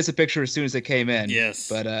sent you guys a picture as soon as it came in. Yes,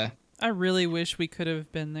 but I really wish we could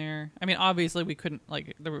have been there. I mean, obviously we couldn't.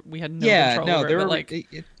 Like, we had no control over it. But like, it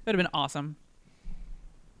would have been awesome.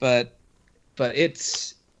 But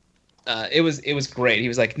it's it was great. He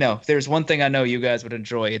was like, "No, if there's one thing I know you guys would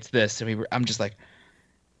enjoy, it's this." And I'm just like,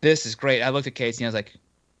 "This is great." I looked at Casey and I was like,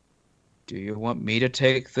 "Do you want me to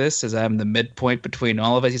take this as I'm the midpoint between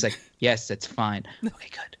all of us?" He's like, "Yes, that's fine." Okay,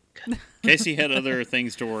 good. Casey had other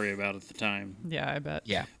things to worry about at the time. Yeah, I bet.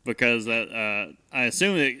 Yeah. Because I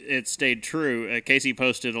assume it stayed true. Casey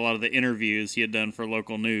posted a lot of the interviews he had done for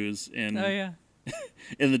local news in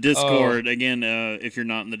in the Discord. Again, if you're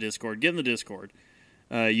not in the Discord, get in the Discord.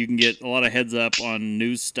 You can get a lot of heads up on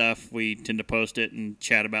news stuff. We tend to post it and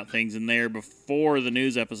chat about things in there before the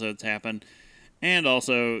news episodes happen. And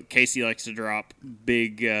also, Casey likes to drop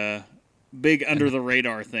big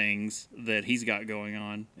under-the-radar things that he's got going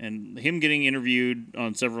on. And him getting interviewed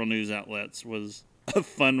on several news outlets was a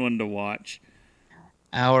fun one to watch.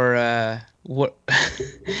 Our what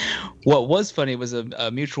was funny was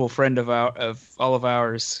a mutual friend of all of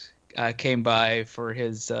ours came by for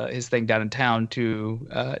his thing down in town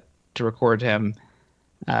to record him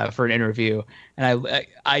for an interview, and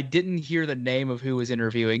I didn't hear the name of who was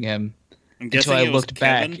interviewing him until I looked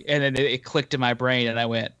back, and then it clicked in my brain, and I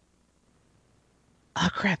went, "Oh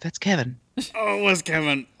crap, that's Kevin!" Oh, it was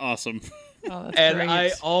Kevin. Awesome. Oh, that's And great.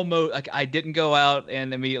 I almost I didn't go out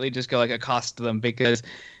and immediately just go accost them because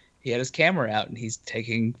he had his camera out and he's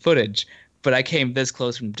taking footage. But I came this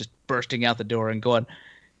close from just bursting out the door and going,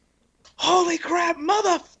 "Holy crap,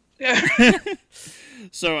 mother!"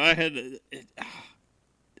 So I had.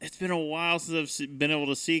 It's been a while since I've been able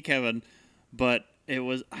to see Kevin, but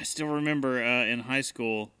I still remember in high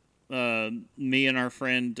school, me and our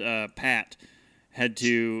friend Pat had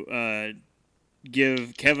to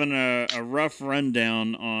give Kevin a rough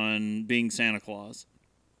rundown on being Santa Claus.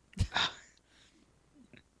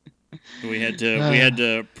 We had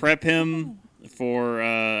to prep him for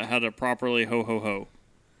how to properly ho ho ho.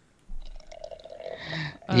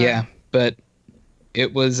 Yeah, but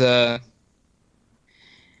it was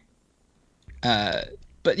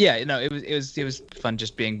but yeah, it was fun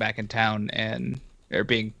just being back in town or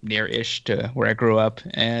being near-ish to where I grew up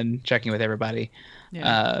and checking with everybody.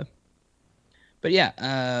 Yeah. But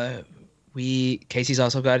yeah, Casey's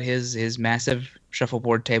also got his massive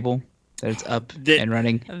shuffleboard table that's up and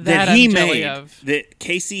running. That he I'm jelly made. of. That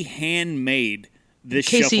Casey handmade this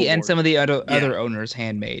Casey shuffleboard. and some of the other owners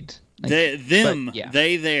handmade. They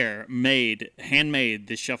handmade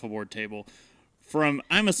this shuffleboard table from,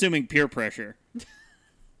 I'm assuming, peer pressure.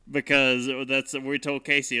 Because we told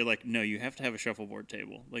Casey, like, no, you have to have a shuffleboard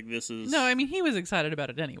table. Like, this is... No, I mean, he was excited about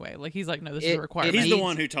it anyway. Like, he's like, no, this is a requirement. He's the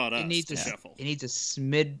one who taught us to shuffle. shuffle. It needs a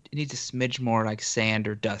smidge more like sand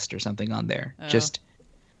or dust or something on there. Oh.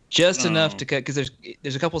 Just enough to cut, because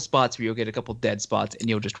there's a couple spots where you'll get a couple dead spots, and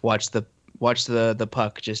you'll just watch the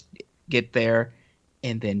puck just get there,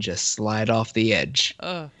 and then just slide off the edge.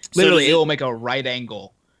 Literally, it will make a right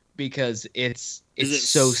angle because it's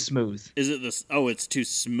so smooth. Is it this? Oh, it's too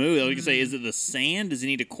smooth. I was gonna say, is it the sand? Does he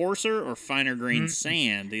need a coarser or finer grain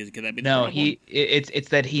sand? Could that be the problem? It's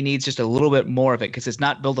that he needs just a little bit more of it because it's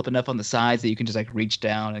not built up enough on the sides that you can just like reach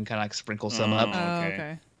down and kind of like sprinkle some up.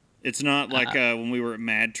 Okay. It's not like when we were at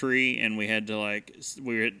Mad Tree and we had to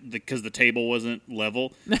because the table wasn't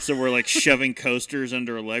level, so we're like shoving coasters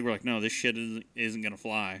under a leg. We're like, no, this shit isn't gonna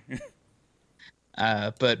fly.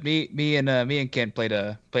 But me and Kent played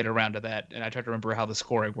a round of that, and I tried to remember how the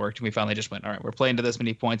scoring worked, and we finally just went, all right, we're playing to this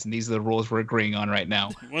many points, and these are the rules we're agreeing on right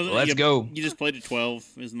now. Let's go. You just played to 12,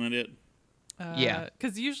 isn't that it? Yeah.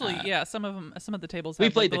 Because usually, some of the tables we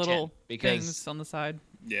have played the the little 10 because- things on the side.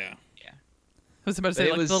 Yeah. I was about to say,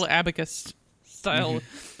 like, the little abacus style.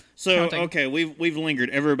 So, counting. okay, we've lingered.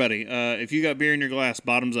 Everybody, if you got beer in your glass,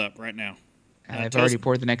 bottoms up right now. I've already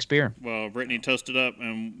poured the next beer. Well, Brittany toasted up,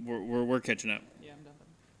 and we're catching up. Yeah,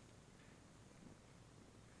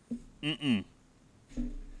 I'm dumping.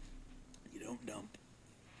 You don't dump.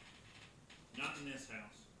 Not in this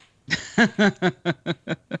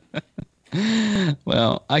house.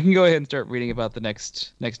 Well, I can go ahead and start reading about the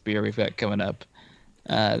next beer we've got coming up.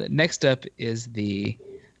 Next up is the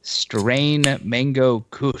Strain Mango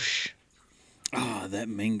Kush. Ah, that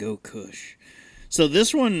Mango Kush. So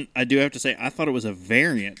this one, I do have to say, I thought it was a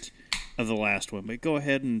variant of the last one. But go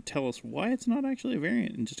ahead and tell us why it's not actually a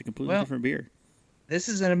variant and just a completely different beer. This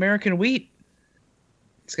is an American wheat.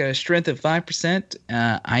 It's got a strength of 5%.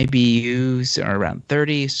 IBUs are around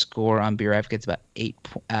 30. Score on Beer Advocate's about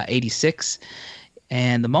 86.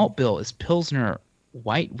 And the malt bill is Pilsner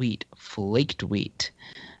white wheat, flaked wheat.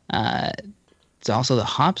 It's also the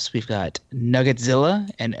hops. We've got Nuggetzilla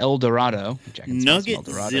and El Dorado. Which I can smell some El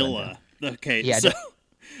Dorado in there. Nuggetzilla. Okay, Yeah, so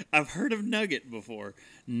I've heard of Nugget before.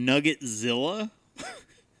 Nuggetzilla?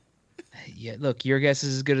 Yeah, look, your guess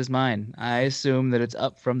is as good as mine. I assume that it's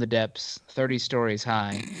up from the depths, 30 stories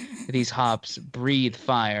high. These hops breathe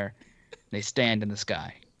fire. They stand in the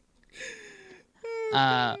sky.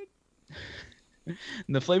 The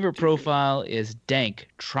flavor profile is dank,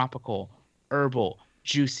 tropical, herbal,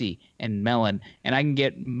 juicy, and melon. And I can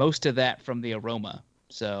get most of that from the aroma.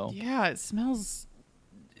 So Yeah, it smells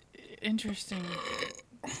interesting.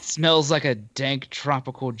 it smells like a dank,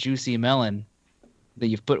 tropical, juicy melon that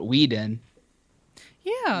you've put weed in.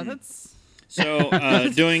 Yeah, that's So,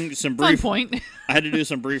 doing some on brief... point. I had to do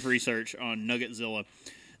some brief research on Nuggetzilla.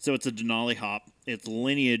 So it's a Denali hop. Its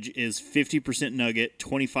lineage is 50% Nugget,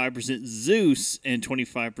 25% Zeus, and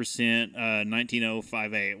 25%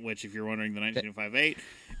 19058, which, if you're wondering, the 19058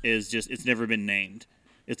 is just, it's never been named.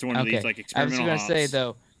 It's one of these, like, I was experimental going to hops. say,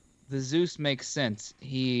 though, the Zeus makes sense.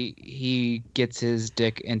 He gets his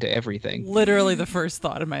dick into everything. Literally the first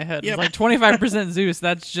thought in my head. Yep. It's like 25% Zeus.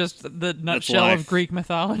 That's just the nutshell life. of Greek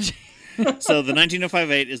mythology. So the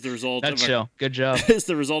 19058 is the result of Nutshell. Good job. is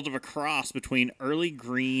the result of a cross between early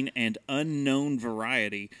green and unknown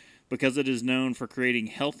variety, because it is known for creating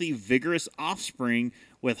healthy, vigorous offspring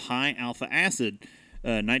with high alpha acid.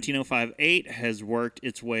 19058 has worked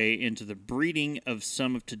its way into the breeding of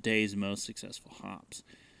some of today's most successful hops.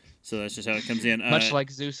 So that's just how it comes in. Much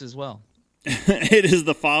like Zeus as well. It is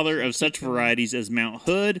the father of such varieties as Mount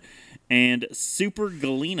Hood and Super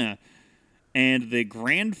Galena, and the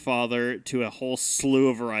grandfather to a whole slew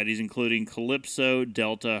of varieties, including Calypso,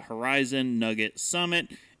 Delta, Horizon, Nugget, Summit,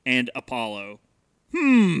 and Apollo.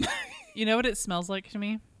 You know what it smells like to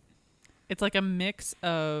me? It's like a mix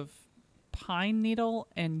of pine needle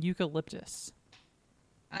and eucalyptus.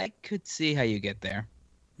 I could see how you get there.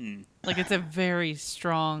 Like it's a very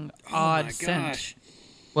strong, odd Oh my scent. gosh.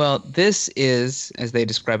 Well, this is, as they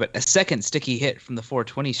describe it, a second sticky hit from the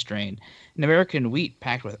 420 strain. An American wheat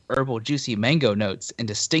packed with herbal, juicy mango notes and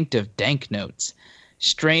distinctive dank notes.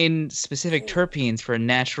 Strain-specific terpenes for a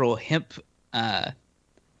natural hemp...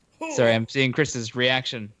 Sorry, I'm seeing Chris's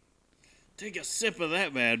reaction. Take a sip of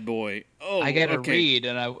that bad boy. Oh, I gotta okay. read,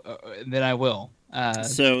 and then I will.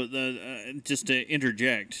 So, just to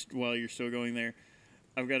interject while you're still going there,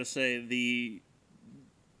 I've got to say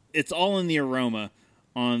it's all in the aroma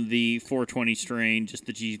on the 420 strain, just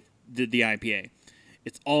the IPA.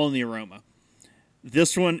 It's all in the aroma.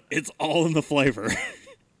 This one, it's all in the flavor.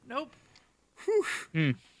 Nope.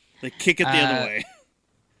 They kick it the other way.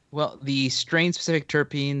 Well, the strain-specific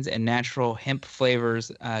terpenes and natural hemp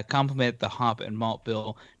flavors complement the hop and malt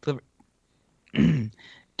bill,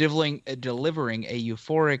 delivering a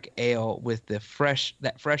euphoric ale with that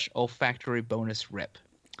fresh olfactory bonus rip.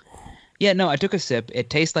 Yeah, no, I took a sip.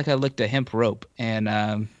 It tastes like I licked a hemp rope,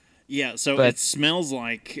 and Yeah, so but- it smells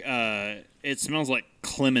like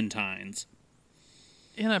clementines.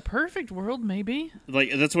 In a perfect world, maybe.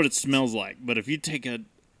 Like, that's what it smells like. But if you take a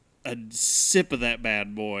sip of that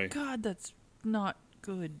bad boy, God, that's not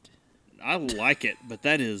good. I like it, but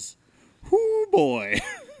that is, whoo boy.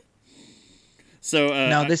 So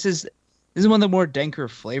now this is one of the more danker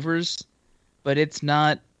flavors, but it's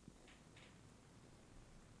not.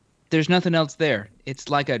 There's nothing else there. It's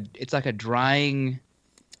like a drying,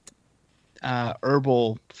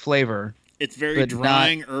 herbal flavor. it's very but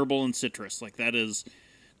drying, herbal, and citrus. Like that's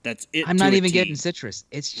it. I'm to not a even T. getting citrus.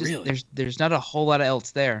 It's just Really? there's not a whole lot else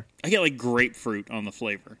there. I get like grapefruit on the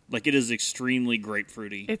flavor. Like it is extremely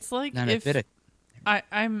grapefruity. It's like Not a if bit of.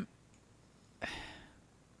 I'm.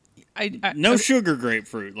 No sugar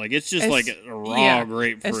grapefruit. Like it's just As- like a raw yeah.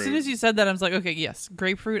 grapefruit. As soon as you said that, I was like, okay, yes,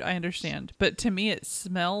 grapefruit, I understand. But to me, it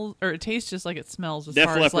smells, or it tastes just like it smells. As Def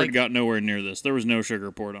far Leppard as like, got nowhere near this. There was no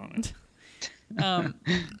sugar poured on it.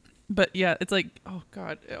 But yeah, it's like, oh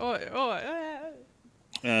god,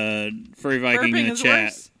 Furry Viking burping in the is chat.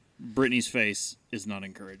 worse. Brittany's face is not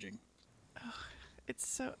encouraging. It's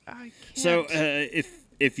so I can't. So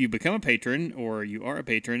if you become a patron or you are a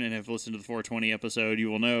patron and have listened to the 420 episode, you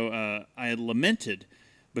will know I had lamented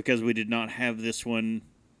because we did not have this one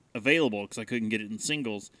available because I couldn't get it in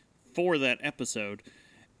singles for that episode.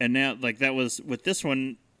 And now, like, that was with this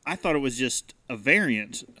one, I thought it was just a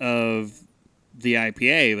variant of the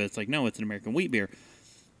IPA, but it's like, no, it's an American wheat beer.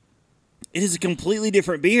 It is a completely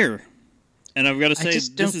different beer. And I've got to say,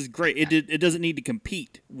 this is great. It doesn't need to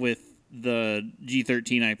compete with the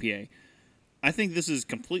G13 IPA. I think this is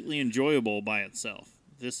completely enjoyable by itself.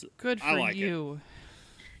 Good for I like you.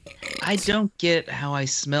 I don't get how I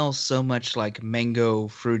smell so much like mango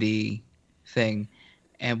fruity thing,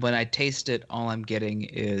 and when I taste it, all I'm getting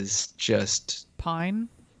is just Pine.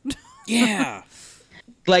 Yeah.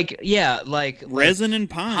 like Resin and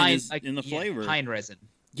pine is like, in the flavor. Pine resin.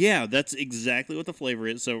 Yeah, that's exactly what the flavor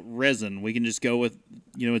is. So resin, we can just go with,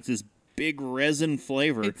 it's this big resin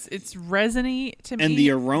flavor. It's resiny to me. And the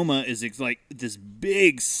aroma is like this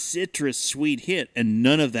big citrus sweet hit, and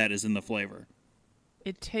none of that is in the flavor.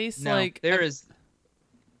 It tastes No, like there is.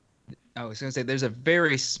 I was gonna say there's a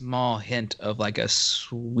very small hint of like a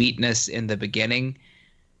sweetness in the beginning,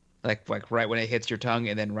 like right when it hits your tongue,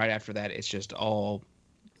 and then right after that, it's just all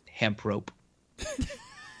hemp rope.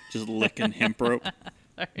 Just licking hemp rope.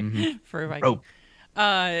 for Viking. Rope.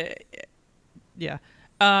 Yeah.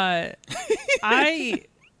 I.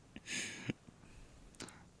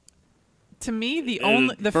 To me, the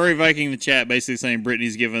only the Furry Viking in the chat basically saying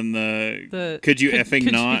Brittany's given the could you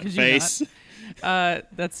effing not could you face. not?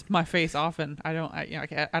 That's my face often. I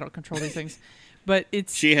don't control these things, but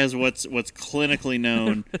it's She has what's clinically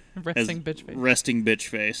known resting as bitch face. resting bitch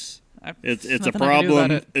face. It's a nothing I can do problem.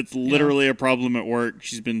 about it, It's literally a problem at work.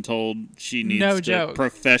 She's been told she needs No to joke.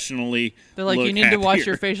 professionally. They're like, look you need to watch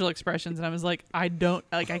happier. your facial expressions, and I was like, I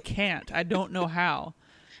can't. I don't know how.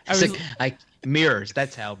 It's like mirrors.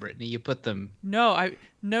 That's how, Brittany. You put them.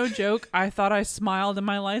 No joke. I thought I smiled in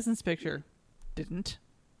my license picture. Didn't.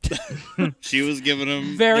 She was giving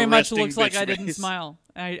him Very the much resting looks like bitch I didn't face. smile.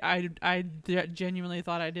 I genuinely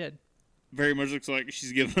thought I did. Very much looks like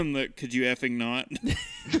she's giving him the could you effing not.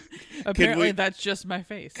 Apparently, that's just my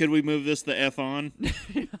face. Could we move this the F on?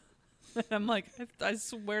 I'm like, I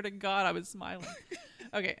swear to God, I was smiling.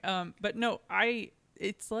 Okay, but no,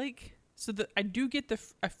 it's like, so I do get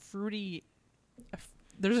a fruity,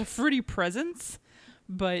 there's a fruity presence,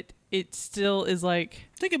 but it still is like,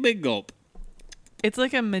 Take a big gulp. it's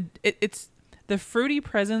like it's the fruity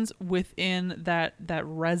presence within that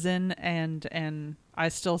resin and I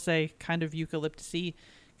still say kind of eucalyptus-y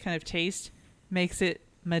kind of taste makes it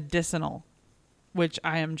medicinal, which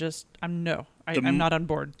I'm not on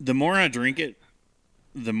board. The more I drink it,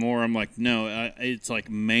 the more I'm like, no, it's like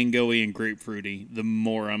mango-y and grapefruity. The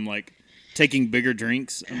more I'm like taking bigger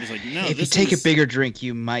drinks, I'm just like, no. If you take a bigger drink,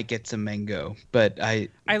 you might get some mango. But if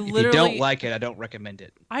you literally don't like it, I don't recommend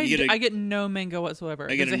it. I get no mango whatsoever.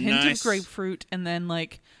 I get There's a a hint nice- of grapefruit, and then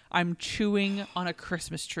like I'm chewing on a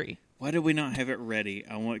Christmas tree. Why did we not have it ready?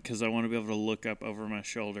 Because I want to be able to look up over my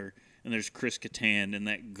shoulder, and there's Chris Kattan in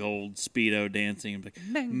that gold Speedo dancing. And be like,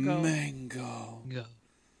 Mango. Mango.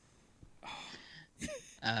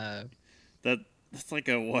 Uh, That's like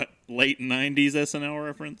a late 90s SNL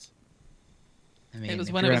reference? I mean, It was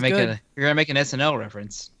if when you're it was gonna make good. you're gonna make an SNL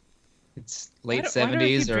reference. It's late Why do I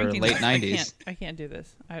keep 70s or drinking late this? 90s. I can't do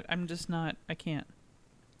this. I'm just not. I can't.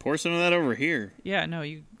 Pour some of that over here. Yeah, no,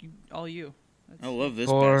 you all you. I love this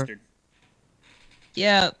Or- bastard.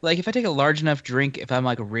 Yeah, like if I take a large enough drink, if I'm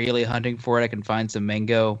like really hunting for it, I can find some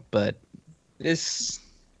mango. But this,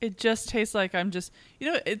 It just tastes like I'm just.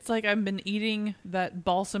 It's like I've been eating that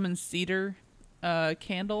balsam and cedar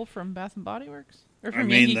candle from Bath and Body Works or from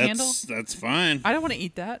Yankee Candle. that's fine. I don't want to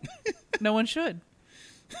eat that. No one should.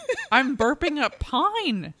 I'm burping up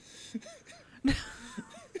pine.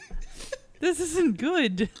 This isn't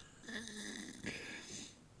good.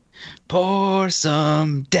 pour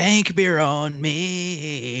some dank beer on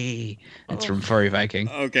me. It's from Furry Viking.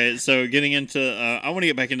 Okay, so getting into, I want to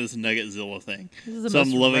get back into this Nugetzilla thing. This is the So I'm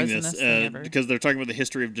most loving resinous this thing ever. because they're talking about the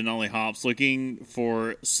history of Denali hops, looking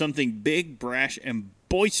for something big, brash, and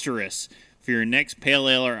boisterous for your next pale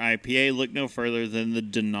ale or IPA. Look no further than the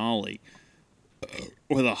Denali.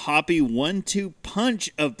 With a hoppy 1-2 punch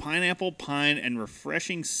of pineapple, pine, and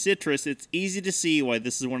refreshing citrus, it's easy to see why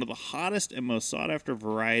this is one of the hottest and most sought-after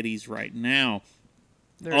varieties right now.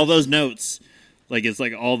 All those notes, like it's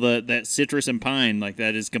like all that citrus and pine, like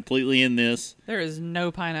that is completely in this. There is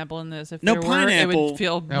no pineapple in this. If No there were, it pineapple. would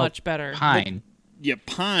feel No, much better. Pine.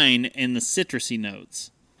 pine and the citrusy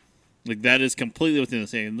notes. Like, that is completely within the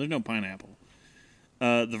same. There's no pineapple.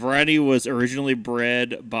 The variety was originally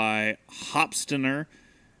bred by Hopsteiner,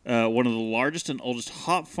 one of the largest and oldest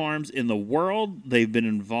hop farms in the world. They've been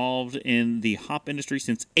involved in the hop industry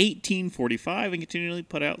since 1845 and continually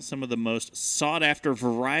put out some of the most sought-after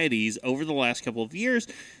varieties over the last couple of years.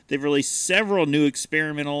 They've released several new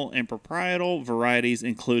experimental and proprietal varieties,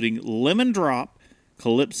 including Lemon Drop,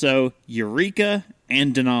 Calypso, Eureka,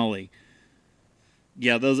 and Denali.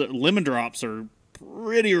 Yeah, those lemon drops are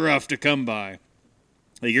pretty rough to come by.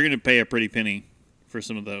 Like, you're going to pay a pretty penny for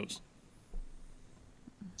some of those.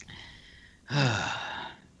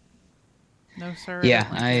 No, sir. Yeah,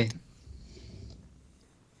 I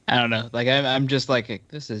don't know. Like, I'm just like,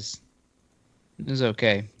 this is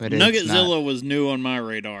okay, but it's Nuggetzilla not. was new on my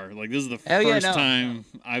radar. Like, this is the Oh, yeah, first no. time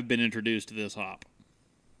I've been introduced to this hop.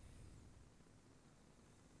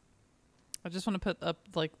 I just want to put up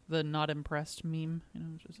like the not impressed meme. You know,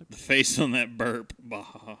 just like, The face on that burp. Bah.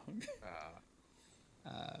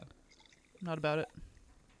 not about it.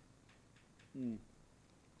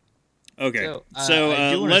 Okay, So, so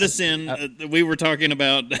I do wanna let s- us in. We were talking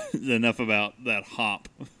about enough about that hop.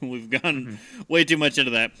 We've gone way too much into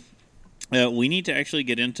that. We need to actually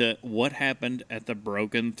get into what happened at the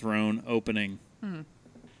Broken Throne opening.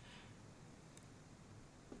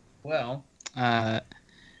 Well,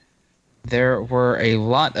 there were a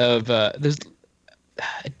lot of there's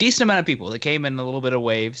a decent amount of people that came in a little bit of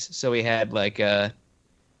waves. So we had like a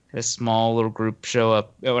small little group show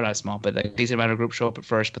up. Well, not small, but a decent amount of group show up at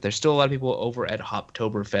first. But there's still a lot of people over at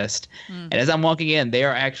Hoptoberfest. And as I'm walking in, they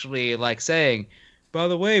are actually like saying, "By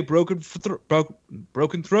the way, Broken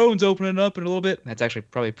Throne's opening up in a little bit." That's actually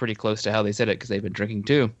probably pretty close to how they said it because they've been drinking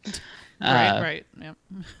too. Right. Yep.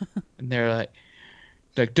 And they're like,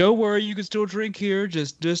 don't worry, you can still drink here.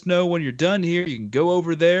 Just know when you're done here, you can go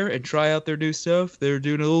over there and try out their new stuff. They're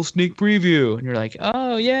doing a little sneak preview. And you're like,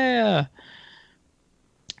 oh, yeah.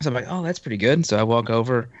 So I'm like, oh, that's pretty good. So I walk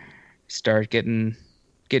over, start getting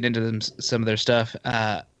into some of their stuff.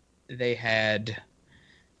 They had...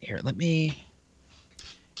 Here, let me...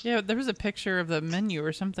 Yeah, there was a picture of the menu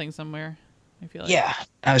or something somewhere. I feel like. Yeah,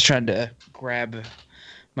 I was trying to grab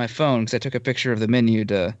my phone because I took a picture of the menu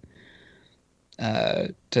to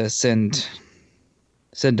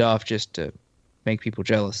send off just to make people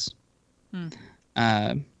jealous.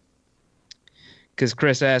 Because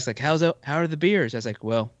Chris asked, like, how are the beers? I was like,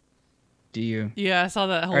 well, do you... Yeah, I saw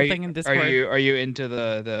that whole thing in Discord. Are you into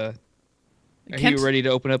the Are Kent- you ready to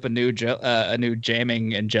open up a new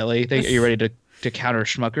jamming and jelly thing? Are you ready to counter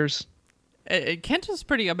Schmuckers? Kent was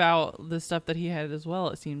pretty about the stuff that he had as well,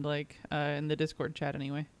 it seemed like, in the Discord chat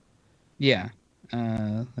anyway. Yeah.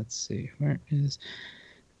 Let's see. Where is...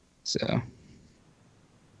 So...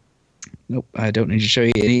 Nope, I don't need to show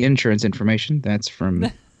you any insurance information. That's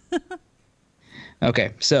from...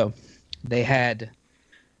 Okay, so they had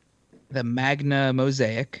the Magna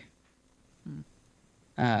Mosaic,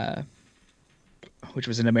 which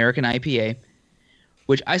was an American IPA,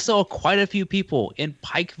 which I saw quite a few people in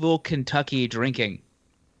Pikeville, Kentucky drinking.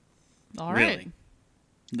 All right.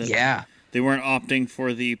 Really? Yeah. They weren't opting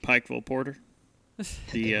for the Pikeville Porter?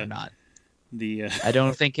 They were not. The I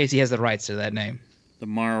don't think Casey has the rights to that name. the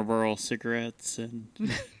Marlboro cigarettes and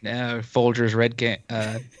No, Folgers Red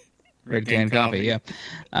Can Coffee,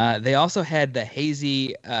 yeah. They also had the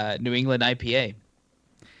hazy New England IPA.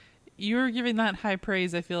 You were giving that high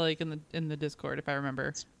praise, I feel like, in the Discord, if I remember.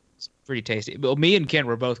 It's pretty tasty. Well, me and Kent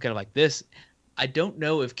were both kind of like this. I don't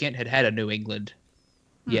know if Kent had a New England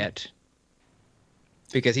yet.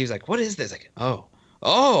 Because he was like, what is this? Like, oh. I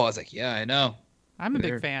was like, yeah, I know. I'm a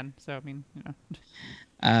They're- big fan, so I mean, you know.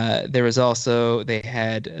 There was also, they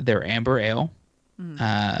had their Amber Ale,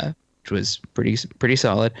 which was pretty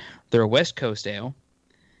solid. Their West Coast Ale,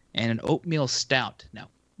 and an Oatmeal Stout. Now,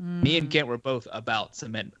 me and Kent were both about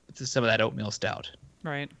some of that Oatmeal Stout.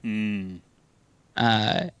 Right. And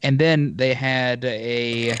then they had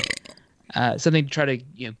a something to try to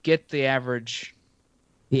get the average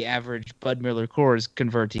Bud Miller Coors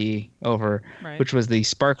convertee over, Right. which was the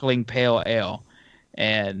Sparkling Pale Ale,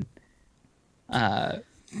 and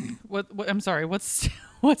What I'm sorry. What's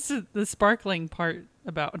the sparkling part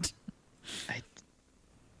about? I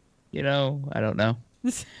don't know,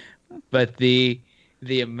 but the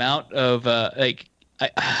amount of I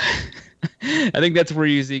think that's where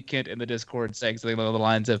you see Kent in the Discord saying something along the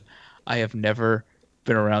lines of, I have never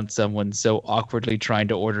been around someone so awkwardly trying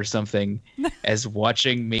to order something as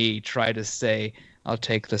watching me try to say, I'll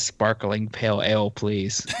take the Sparkling Pale Ale,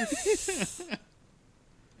 please.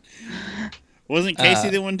 wasn't Casey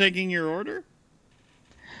the one taking your order?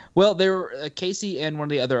 Well, there were Casey and one of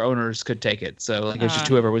the other owners could take it, so like, it was just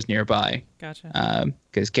whoever was nearby. Gotcha.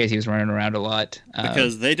 Because Casey was running around a lot.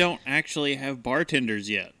 Because they don't actually have bartenders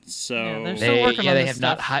yet, so Yeah, they're still working on they this have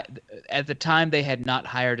not stuff. at the time they had not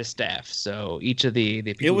hired a staff. So each of the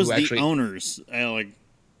people it was who the actually owners,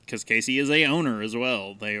 because Casey is a owner as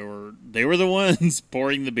well. They were the ones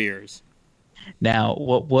pouring the beers. Now,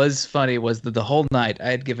 what was funny was that the whole night I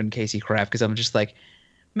had given Casey crap because I'm just like,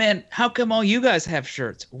 man, how come all you guys have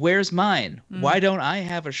shirts? Where's mine? Why don't I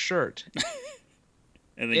have a shirt?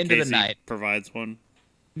 And then Into the Casey night. provides one.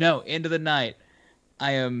 No, into the night.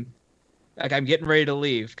 I'm getting ready to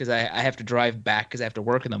leave because I have to drive back because I have to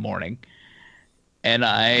work in the morning. And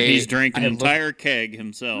He's drank an I entire keg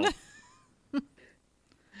himself.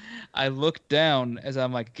 I look down as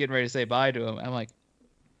I'm like getting ready to say bye to him. I'm like,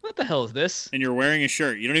 what the hell is this? And you're wearing a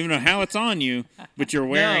shirt. You don't even know how it's on you, but you're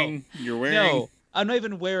wearing. No, I'm not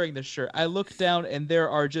even wearing the shirt. I look down and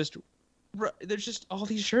there's just all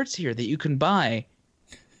these shirts here that you can buy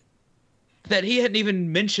that he hadn't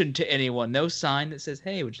even mentioned to anyone. No sign that says,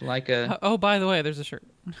 "Hey, would you like a?" Oh, by the way, there's a shirt.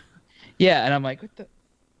 Yeah, and I'm like, what the?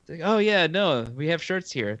 It's like, oh yeah, no, we have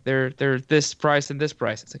shirts here. They're this price and this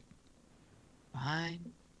price. It's like, fine,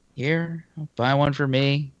 here, I'll buy one for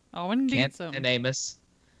me. Oh, indeed. Can't So name us.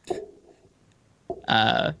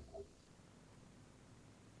 I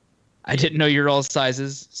didn't know your all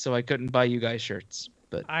sizes, so I couldn't buy you guys shirts.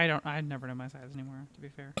 But I never know my size anymore. To be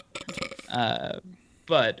fair.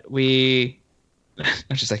 but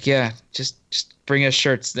I'm just like, yeah, just bring us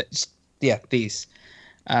shirts. These.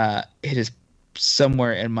 It is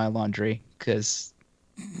somewhere in my laundry because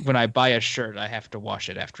when I buy a shirt, I have to wash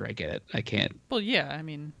it after I get it. I can't. Well, yeah. I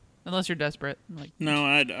mean, unless you're desperate. Like, No,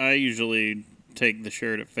 I usually take the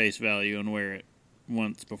shirt at face value and wear it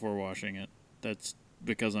once before washing it. That's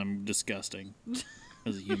because I'm disgusting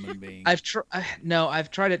as a human being. I've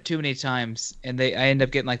tried it too many times, and I end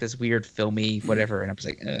up getting like this weird filmy whatever, and I'm just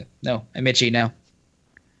like, no, I'm itchy now.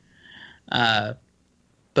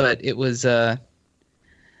 But it was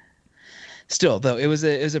still though it was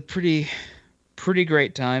a pretty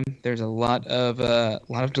great time. There's a lot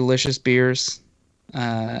of delicious beers,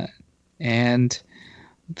 and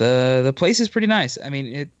the place is pretty nice. I mean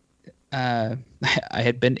it. I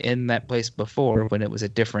had been in that place before when it was a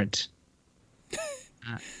different.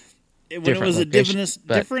 When it was location, a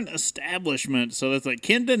different establishment, so that's like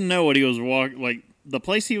Ken didn't know what he was walking. Like the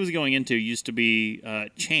place he was going into used to be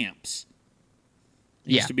Champs.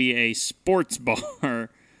 It used to be a sports bar,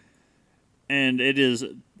 and it is,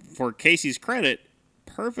 for Casey's credit,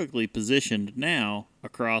 perfectly positioned now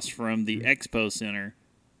across from the Expo Center.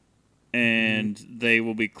 And they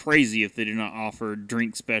will be crazy if they do not offer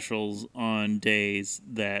drink specials on days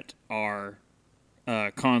that are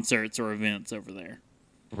concerts or events over there.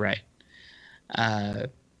 Right.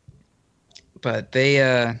 But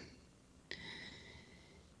they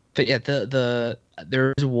but yeah,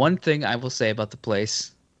 there's one thing I will say about the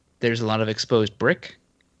place. There's a lot of exposed brick.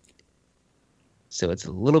 So it's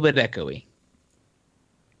a little bit echoey.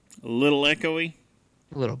 A little echoey?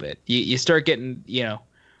 A little bit. You start getting, you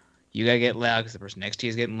gotta get loud because the person next to you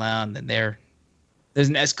is getting loud, and then there's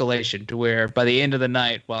an escalation to where by the end of the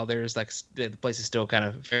night, while there's like the place is still kind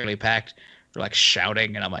of fairly packed, they're like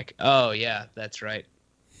shouting, and I'm like, oh yeah, that's right,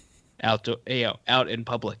 out in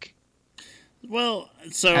public. Well,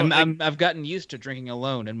 so I've gotten used to drinking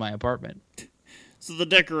alone in my apartment. So the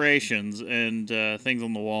decorations and things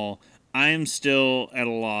on the wall, I am still at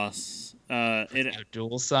a loss. A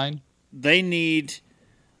dual sign. They need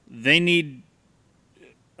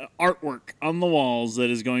artwork on the walls that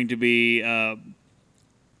is going to be. I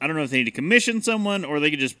don't know if they need to commission someone or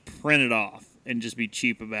they could just print it off and just be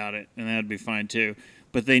cheap about it, and that'd be fine too.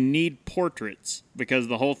 But they need portraits because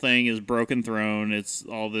the whole thing is Broken Throne. It's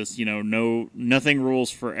all this, nothing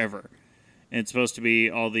rules forever. And it's supposed to be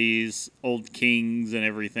all these old kings and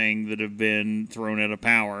everything that have been thrown out of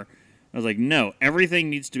power. I was like, no, everything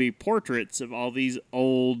needs to be portraits of all these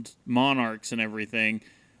old monarchs and everything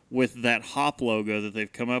with that Hop logo that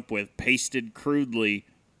they've come up with pasted crudely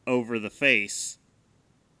over the face.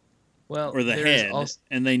 Well, or the head,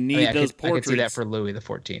 and they need those portraits. I could see that for Louis the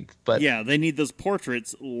 14th, but yeah, they need those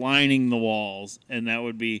portraits lining the walls, and that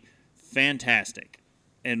would be fantastic,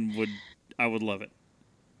 and I would love it.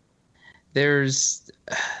 There's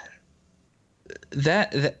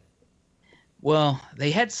that. Well,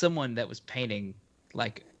 they had someone that was painting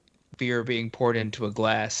like beer being poured into a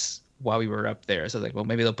glass while we were up there, so I was like, well,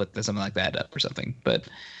 maybe they'll put something like that up or something. But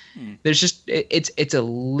there's just it's a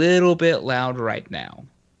little bit loud right now.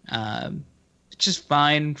 It's just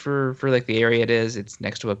fine for like the area it is. It's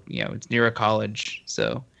next to it's near a college,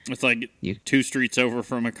 so It's like You- 2 streets over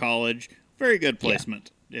from a college. Very good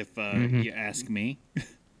placement, if you ask me.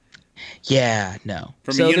 Yeah, no.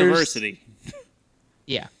 From So a there's- university.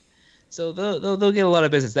 Yeah. So they'll get a lot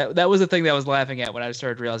of business. That was the thing that I was laughing at when I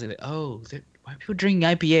started realizing that, why are people drinking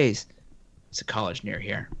IPAs? It's a college near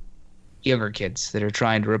here. Younger kids that are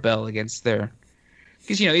trying to rebel against their...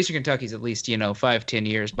 Because, Eastern Kentucky's at least, 5-10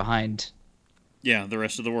 years behind. Yeah, the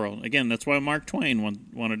rest of the world. Again, that's why Mark Twain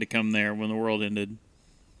wanted to come there when the world ended.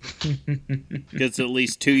 It's at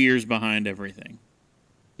least 2 years behind everything.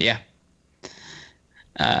 Yeah.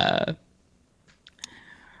 But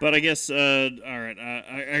I guess, all right,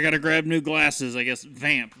 I got to grab new glasses. I guess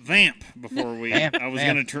vamp before we. I was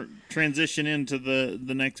going to transition into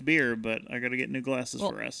the next beer, but I got to get new glasses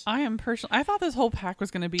for us. I thought this whole pack was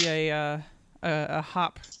going to be a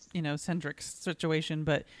hop, centric situation,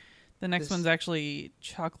 but the next one's actually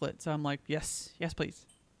chocolate. So I'm like, yes, please.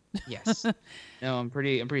 Yes. No, I'm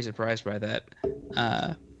pretty surprised by that.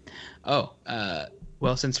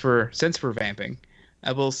 Well, since we're vamping,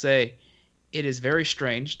 I will say it is very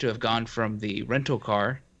strange to have gone from the rental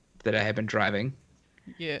car that I have been driving,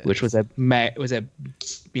 which was a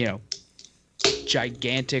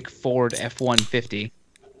gigantic Ford F-150.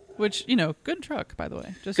 Which, good truck, by the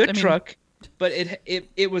way. Truck, but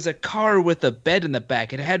it was a car with a bed in the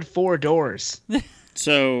back. It had 4 doors.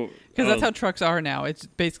 So because that's how trucks are now. It's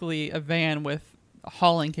basically a van with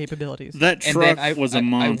hauling capabilities. that And truck then was a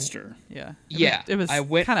monster. Yeah. Yeah, It was I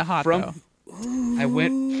went kind of hot, from though. I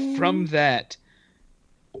went from that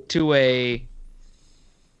to a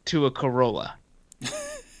Corolla.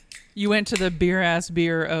 You went to the beer-ass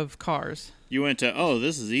beer of cars. You went to,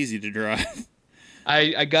 this is easy to drive.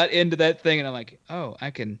 I got into that thing and I'm like,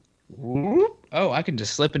 I can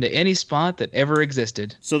just slip into any spot that ever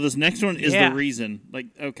existed. So this next one is Yeah. the reason.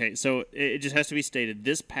 So it just has to be stated.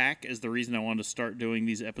 This pack is the reason I wanted to start doing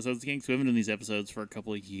these episodes again. Because we haven't done these episodes for a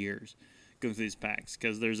couple of years, going through these packs.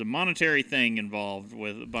 Because there's a monetary thing involved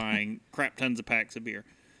with buying crap tons of packs of beer.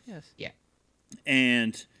 Yes. Yeah.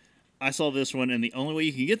 And I saw this one, and the only way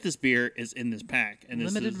you can get this beer is in this pack. And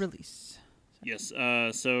this Limited is, release. Yes.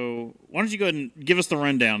 So why don't you go ahead and give us the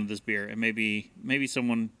rundown of this beer, and maybe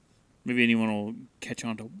anyone will catch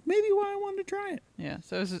on to maybe why I wanted to try it. Yeah,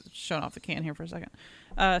 so this is showing off the can here for a second.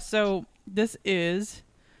 So this is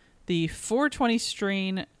the 420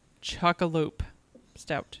 strain Chocolope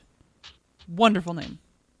Stout. Wonderful name.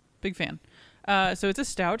 Big fan. So it's a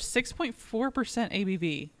stout, 6.4%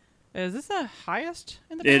 ABV. Is this the highest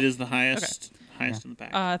in the pack? It is the highest in the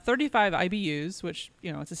pack. 35 IBUs, which,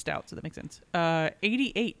 it's a stout, so that makes sense.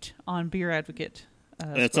 88 on Beer Advocate.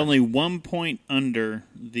 That's score. only 1 point under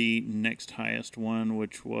the next highest one,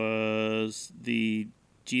 which was the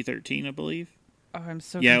G13, I believe. Oh, I'm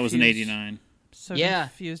so Yeah, confused. it was an 89. So Yeah.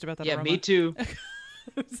 confused about that Yeah, aroma. me too.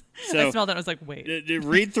 So I smelled that and I was like, wait.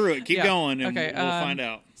 read through it. Keep Yeah. going, and Okay, we'll find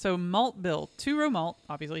out. So malt bill, 2-row malt,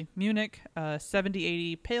 obviously. Munich,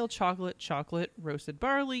 70-80, pale chocolate, roasted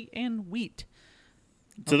barley, and wheat.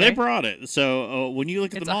 So okay. they brought it. So when you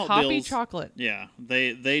look at It's the a malt hoppy bills, chocolate. yeah,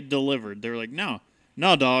 they delivered. They were like, no,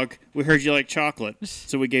 dog, we heard you like chocolate,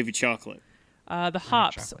 so we gave you chocolate. The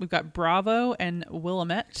hops, chocolate. we've got Bravo and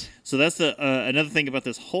Willamette. So that's the another thing about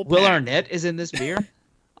this whole pack. Will Arnett is in this beer.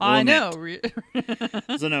 I Willamette.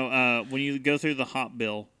 know. So no, when you go through the hop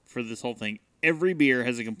bill for this whole thing, every beer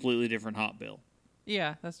has a completely different hop bill.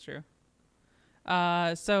 Yeah, that's true.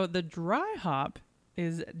 So the dry hop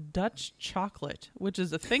is Dutch chocolate, which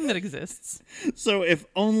is a thing that exists. So if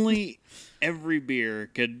only every beer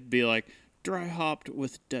could be like dry hopped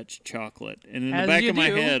with Dutch chocolate. And in the As back you of my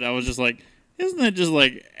do. head, I was just like, isn't that just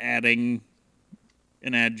like adding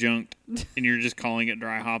an adjunct and you're just calling it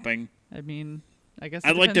dry hopping? I mean, I guess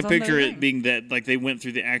I'd like to depends on picture their it thing. being that like they went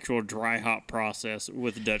through the actual dry hop process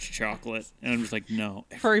with Dutch chocolate. And I'm just like, no.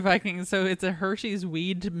 Furry Vikings, so it's a Hershey's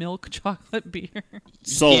weed milk chocolate beer.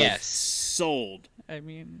 Sold. Yes. Sold. I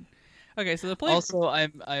mean, okay, so the flavor. Also,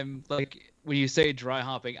 I'm like, when you say dry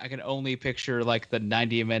hopping, I can only picture like the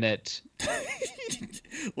 90-minute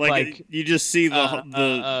Like you just see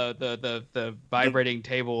the vibrating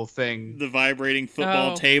table thing. the vibrating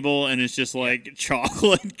football Oh. table, and it's just like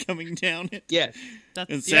chocolate coming down it. Yeah,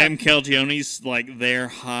 And Sam Calgioni's like there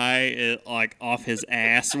high, like off his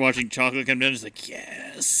ass, watching chocolate come down. He's like,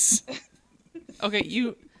 yes.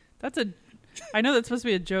 Okay, that's a. I know that's supposed to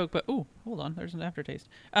be a joke, but ooh, hold on, there's an aftertaste.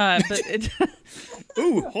 But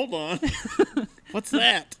Ooh, hold on. What's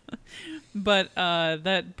that?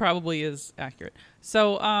 that probably is accurate.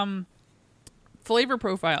 So, flavor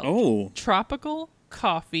profile. Oh, Tropical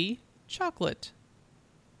coffee chocolate.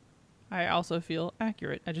 I also feel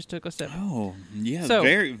accurate. I just took a sip. Oh, yeah, So-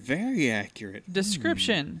 very, very accurate.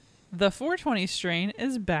 Description. The 420 strain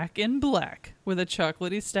is back in black with a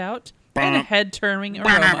chocolatey stout and a head-turning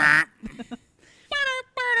aroma.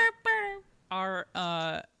 Our,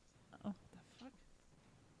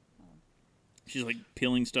 She's like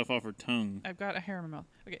peeling stuff off her tongue. I've got a hair in my mouth.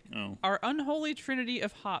 Okay. Oh. Our unholy trinity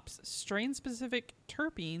of hops, strain-specific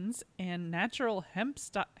terpenes, and natural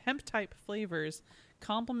hemp-type flavors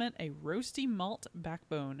complement a roasty malt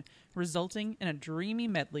backbone, resulting in a dreamy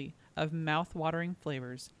medley of mouth-watering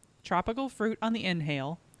flavors. Tropical fruit on the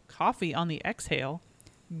inhale, coffee on the exhale,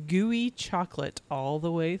 gooey chocolate all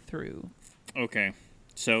the way through. Okay.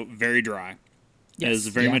 So, very dry. Yes. It is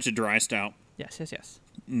very Yeah. much a dry stout. Yes, yes, yes.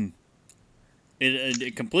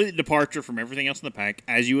 A complete departure from everything else in the pack,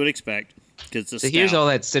 as you would expect, because it's a So stout. here's all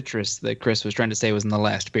that citrus that Chris was trying to say was in the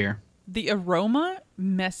last beer. The aroma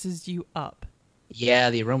messes you up Yeah,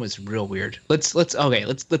 the aroma's real weird. Let's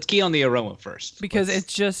key on the aroma first. because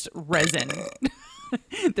it's just resin.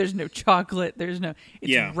 There's no chocolate. There's no.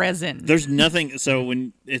 It's resin. There's nothing. So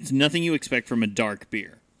when it's nothing you expect from a dark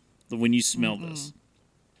beer, when you smell this,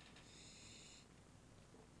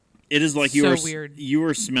 it is like So weird. You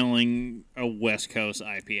are smelling a West Coast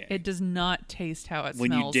IPA. It does not taste how it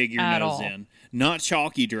when smells you dig your at nose all. in, not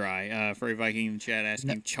chalky dry. For a Viking in the chat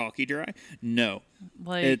asking, chalky dry? No,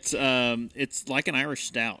 Like it's like an Irish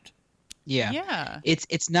stout. Yeah. yeah.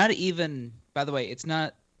 It's not even, by the way, it's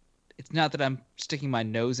not that I'm sticking my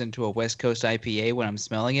nose into a West Coast IPA when I'm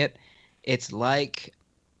smelling it. It's like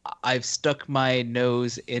I've stuck my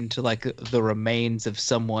nose into like the remains of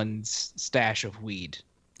someone's stash of weed.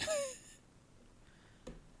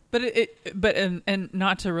 But and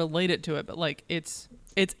not to relate it to it, but like it's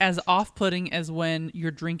as off-putting as when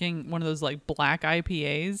you're drinking one of those like black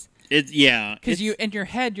IPAs. Because you in your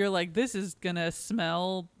head you're like, this is gonna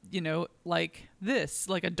smell, like this,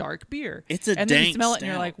 like a dark beer. It's a and then you dank smell it and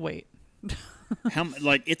you're stout. like, wait.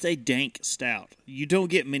 It's a dank stout. You don't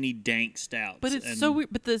get many dank stouts. But it's and so weird.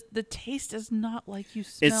 But the taste is not like you It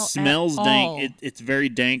smell. smells at dank. all. It's very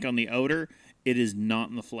dank on the odor. It is not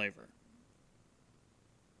in the flavor.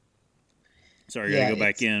 Sorry, I gotta go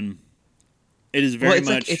back in. It is very it's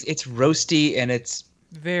much like, it's roasty and it's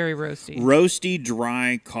very roasty. roasty,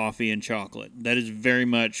 dry coffee and chocolate. That is very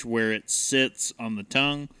much where it sits on the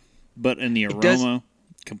tongue, but in the aroma,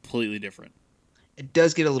 completely different. it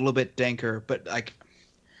does get a little bit danker, but like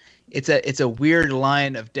it's a weird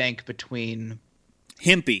line of dank between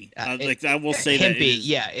Hempy. I will say that. hempy.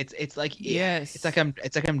 Yeah, it's like Yes. it's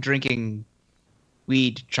like I'm drinking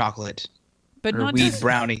weed chocolate but or not weed just,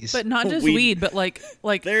 brownies. But not just Weed. weed, but like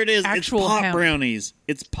There it is. actual It's pot hemp. brownies.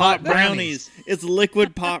 It's pot Pot brownies. It's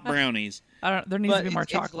liquid pot brownies. I don't. There needs to be more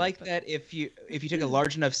chocolate. It's like but- that if you take a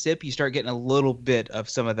large enough sip, you start getting a little bit of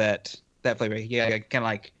some of that flavor. Yeah, kind of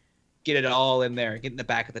like get it all in there, get in the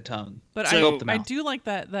back of the tongue. But So- I do like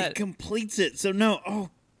that. It completes it. So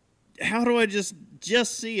how do I just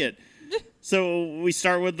see it? So we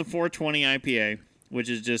start with the 420 IPA, which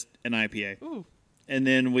is just an IPA. Ooh. And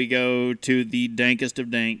then we go to the dankest of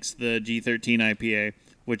danks, the G13 IPA,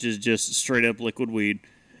 which is just straight up liquid weed.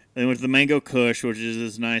 And then with the Mango Kush, which is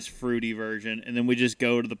this nice fruity version, and then we just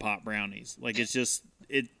go to the pot brownies. Like it's just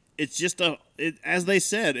as they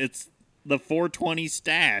said, it's the 420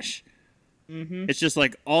 stash. Mm-hmm. It's just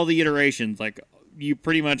like all the iterations. Like you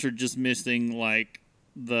pretty much are just missing like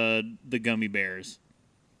the gummy bears.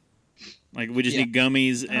 Like we just need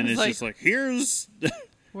gummies, and was it's like- just like here's.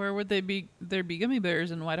 Where would they be? There'd be gummy bears,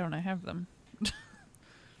 and why don't I have them?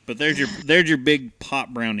 But there's your big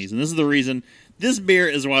pot brownies, and this is the reason. This beer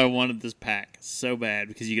is why I wanted this pack so bad,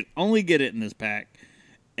 because you can only get it in this pack,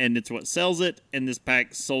 and it's what sells it. And this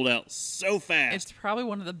pack sold out so fast. It's probably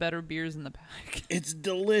one of the better beers in the pack. It's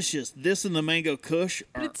delicious. This and the Mango Kush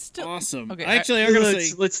are it's still- awesome. okay, Actually, I'm gonna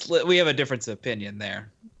say We have a difference of opinion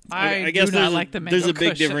there. I guess do not there's like the Mango there's a big Kush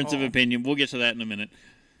at difference of all. opinion. We'll get to that in a minute.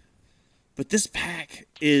 But this pack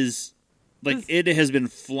is like This- it has been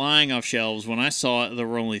flying off shelves. When I saw it, there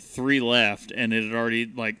were only 3 left, and it had already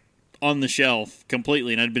like on the shelf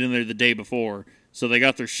completely. And I'd been in there the day before, so they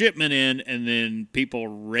got their shipment in, and then people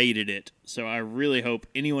raided it. So I really hope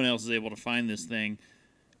anyone else is able to find this thing,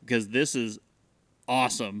 because this is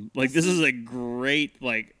awesome. Like this is a great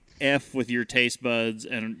like F with your taste buds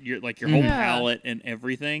and your whole Yeah. palate and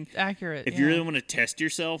everything. Accurate. If yeah. you really want to test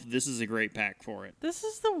yourself, this is a great pack for it. This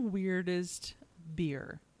is the weirdest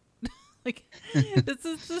beer. Like, this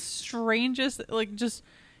is the strangest. Like, just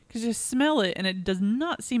because you smell it and it does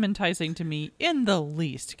not seem enticing to me in the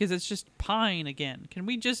least. Because it's just pine again. Can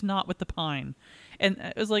we just not with the pine? And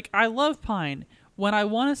it was like, I love pine when I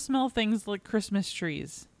want to smell things like Christmas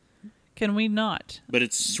trees. Can we not? But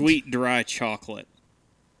it's sweet, dry chocolate.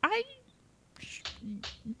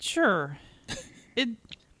 Sure. It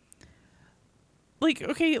like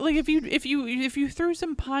okay, like if you threw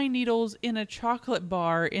some pine needles in a chocolate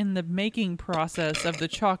bar in the making process of the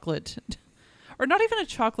chocolate, or not even a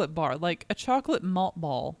chocolate bar, like a chocolate malt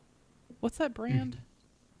ball. What's that brand?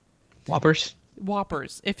 Whoppers.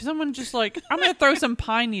 Whoppers. If someone just like, I'm gonna throw some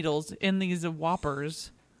pine needles in these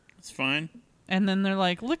Whoppers, It's fine. and then they're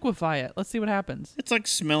like, liquefy it. Let's see what happens. It's like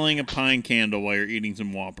smelling a pine candle while you're eating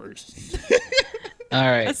some Whoppers. All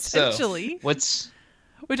right. Essentially. So what's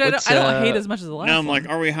Which I What's, don't hate as much as the last Now I'm one. like,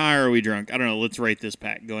 are we high or are we drunk? I don't know. Let's rate this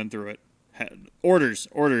pack. Going through it. Orders.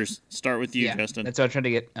 Start with you, Justin. That's what I'm trying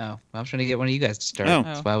to get. Oh, I was trying to get one of you guys to start. Oh.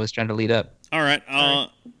 That's why I was trying to lead up. All right.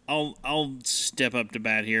 I'll step up to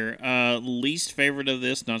bat here. Least favorite of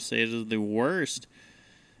this, not to say it is the worst.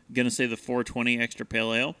 Gonna say the 420 Extra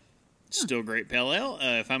Pale Ale. Still great pale ale.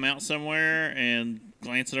 If I'm out somewhere and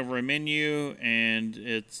glancing over a menu and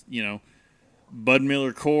it's, Bud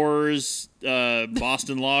Miller Coors,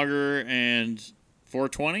 Boston Lager, and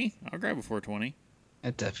 420, I'll grab a 420.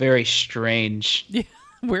 It's a very strange. Yeah.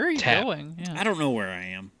 Where are you Tap. going? Yeah. I don't know where I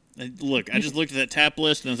am. Look, I just looked at that tap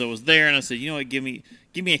list and as I was there, and I said, you know what? Give me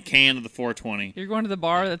a can of the 420. You're going to the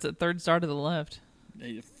bar that's at Third Star to the left.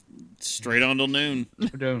 Straight on till noon. We're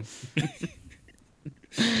doing.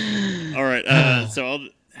 All right. So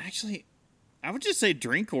I would just say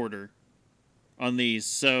drink order on these.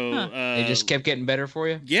 So They just kept getting better for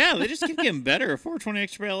you. yeah, they just keep getting better. 420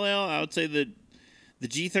 Extra Pale Ale. I would say the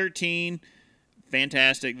G13.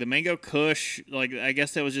 Fantastic. The Mango Kush, I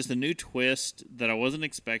guess that was just a new twist that I wasn't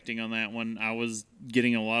expecting on that one. I was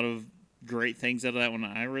getting a lot of great things out of that one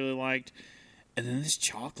I really liked. And then this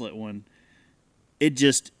chocolate one, it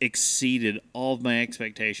just exceeded all of my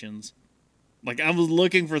expectations. I was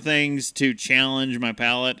looking for things to challenge my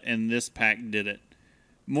palate, and this pack did it.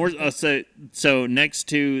 More so next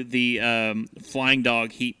to the Flying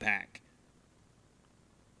Dog Heat Pack.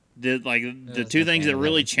 The two things that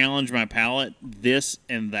really challenge my palate, this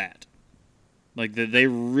and that. They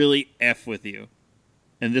really F with you.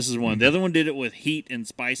 And this is one. The other one did it with heat and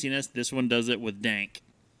spiciness. This one does it with dank.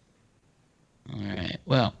 All right.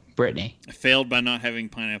 Well, Brittany. I failed by not having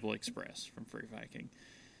Pineapple Express from Free Viking.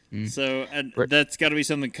 So that's got to be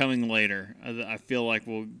something coming later. I feel like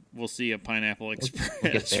we'll see a Pineapple Express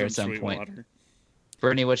We'll get there from at some point. Sweetwater.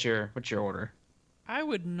 Brittany, what's your order? I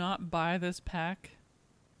would not buy this pack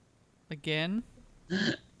again.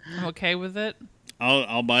 I'm okay with it.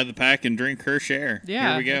 I'll buy the pack and drink her share. Yeah,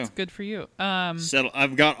 Here we go. that's good for you. Settle.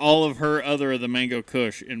 I've got all of her other of the Mango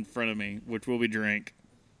Kush in front of me, which will be drank.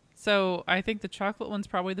 So I think the chocolate one's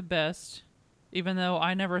probably the best, even though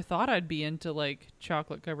I never thought I'd be into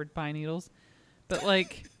chocolate covered pine needles. But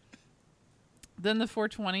then the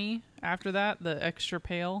 420 after that, the extra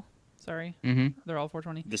pale. Sorry, they're all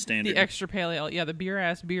 420. The standard. The extra pale ale, yeah, the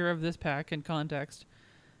beer-ass beer of this pack in context.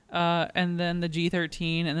 And then the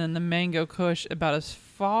G13, and then the Mango Kush about as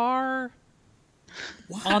far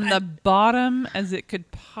on the bottom as it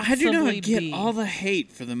could possibly be. I do not get all the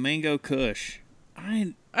hate for the Mango Kush.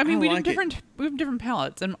 I mean, we like have different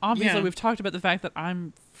palettes, and obviously Yeah. we've talked about the fact that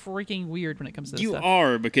I'm freaking weird when it comes to this You stuff.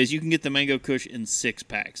 are, because you can get the Mango Kush in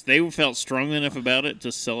 6-packs. They felt strongly enough about it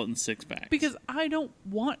to sell it in 6-packs. Because I don't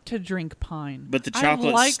want to drink pine. But the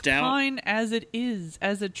chocolate I like stout- pine as it is,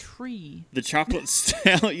 as a tree. The chocolate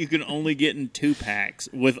stout you can only get in 2-packs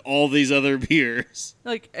with all these other beers.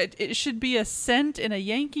 It should be a scent in a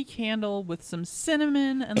Yankee Candle with some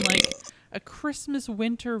cinnamon and a Christmas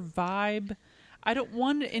winter vibe. I don't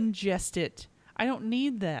want to ingest it. I don't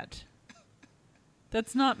need that.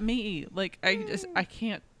 That's not me. I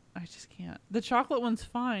can't. I just can't. The chocolate one's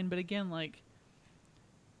fine, but again,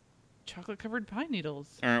 chocolate covered pine needles.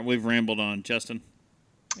 All right, we've rambled on. Justin.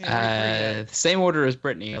 Yeah, The same order as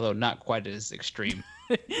Brittany, although not quite as extreme.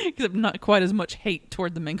 except not quite as much hate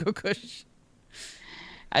toward the Mango Kush.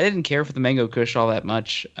 I didn't care for the Mango Kush all that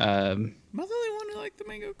much. Am I the only one who liked the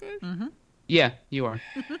Mango Kush? Mm-hmm. Yeah, you are.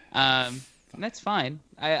 And that's fine.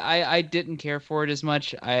 I didn't care for it as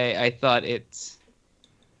much. I thought it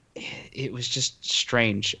was just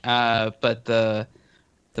strange. But the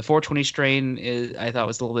 420 strain I thought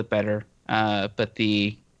was a little bit better. But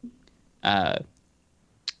I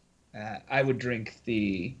would drink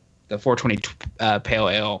the 420 pale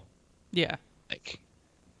ale Yeah,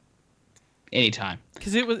 anytime.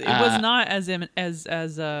 because it was not as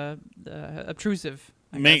obtrusive.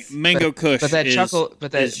 I guess. Mango Kush But that is,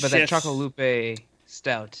 that Chocolate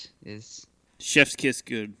Stout is Chef's Kiss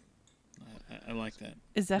good. I like that.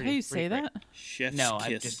 Is that how you say pretty that? Chef's no.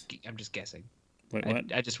 Kiss. I'm just guessing. Wait,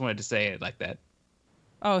 what? I just wanted to say it like that.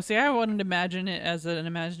 Oh, see, I wanted to imagine it as an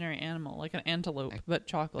imaginary animal, like an antelope, but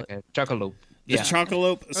chocolate. Okay. Chocolate. The Yeah.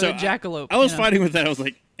 chocolope. Or So the jackalope. I was you know. fighting with that. I was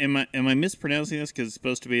like, am I mispronouncing this? Because it's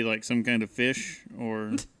supposed to be like some kind of fish,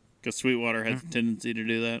 or because Sweetwater has a tendency to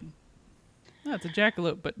do that. No, it's a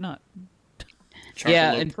jackalope, but not.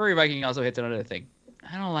 Yeah, Chocolope. and Furry Viking also hits another thing.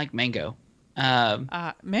 I don't like mango.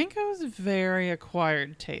 Mango's a very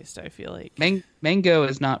acquired taste, I feel like. Mango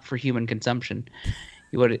is not for human consumption.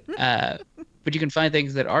 You would, but you can find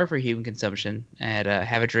things that are for human consumption at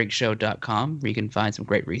haveadrinkshow.com, where you can find some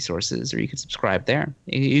great resources, or you can subscribe there.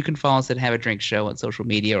 You can follow us at Have a Drink Show on social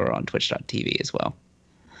media or on twitch.tv as well.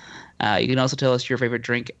 You can also tell us your favorite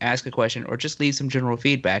drink, ask a question, or just leave some general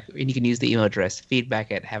feedback. And you can use the email address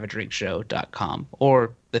feedback@haveadrinkshow.com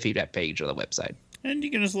or the feedback page on the website. And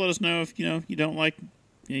you can just let us know if you don't like,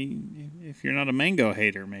 if you're not a mango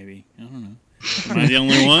hater. Maybe, I don't know. Am I the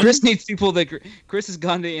only one? Chris needs people that. Chris has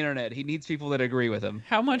gone to the internet. He needs people that agree with him.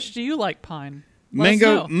 How much do you like pine? Let us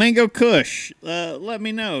know. Mango Kush. Let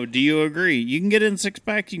me know. Do you agree? You can get it in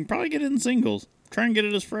 6-pack. You can probably get it in singles. Try and get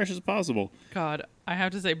it as fresh as possible. God, I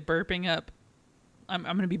have to say, burping up. I'm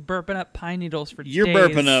going to be burping up pine needles for You're days.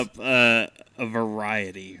 burping up a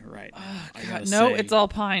variety right now. I gotta No, say. it's all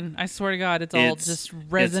pine. I swear to God, it's all just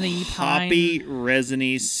resiny it's pine. hoppy,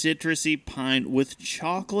 resiny, citrusy pine with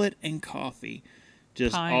chocolate and coffee.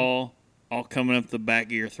 Just Pine. all coming up the back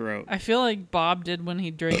of your throat. I feel like Bob did when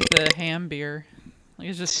he drank the ham beer. Like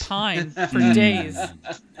it's just pine for days.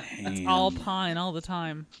 It's all pine all the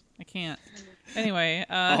time. I can't. Anyway,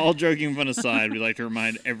 All joking fun aside, we'd like to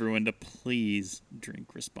remind everyone to please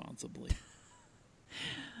drink responsibly.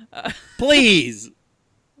 Please!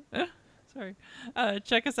 sorry.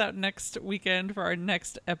 Check us out next weekend for our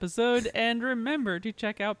next episode, and remember to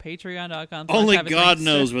check out patreon.com. Only God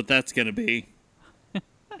knows what that's going to be.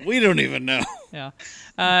 We don't even know. Yeah.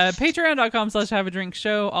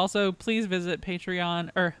 Patreon.com/haveadrinkshow. Also, please visit please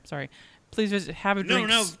visit Have a Drink.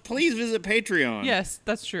 No, please visit Patreon. Yes,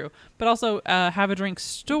 that's true. But also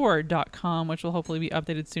haveadrinkstore.com, which will hopefully be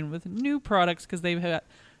updated soon with new products because they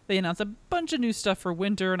announced a bunch of new stuff for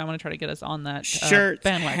winter, and I want to try to get us on that Shirts,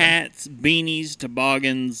 bandwagon. hats, beanies,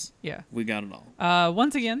 toboggans. Yeah. We got it all.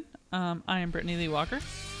 Once again, I am Brittany Lee Walker.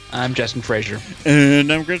 I'm Justin Frazier. And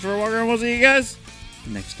I'm Christopher Walker, and we'll see you guys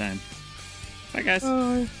next time. Bye, guys.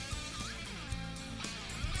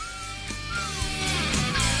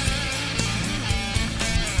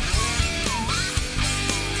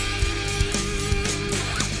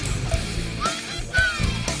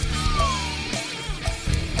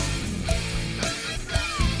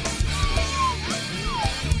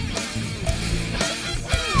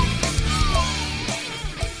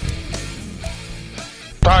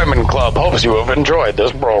 Diamond Club hopes you have enjoyed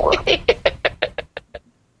this program.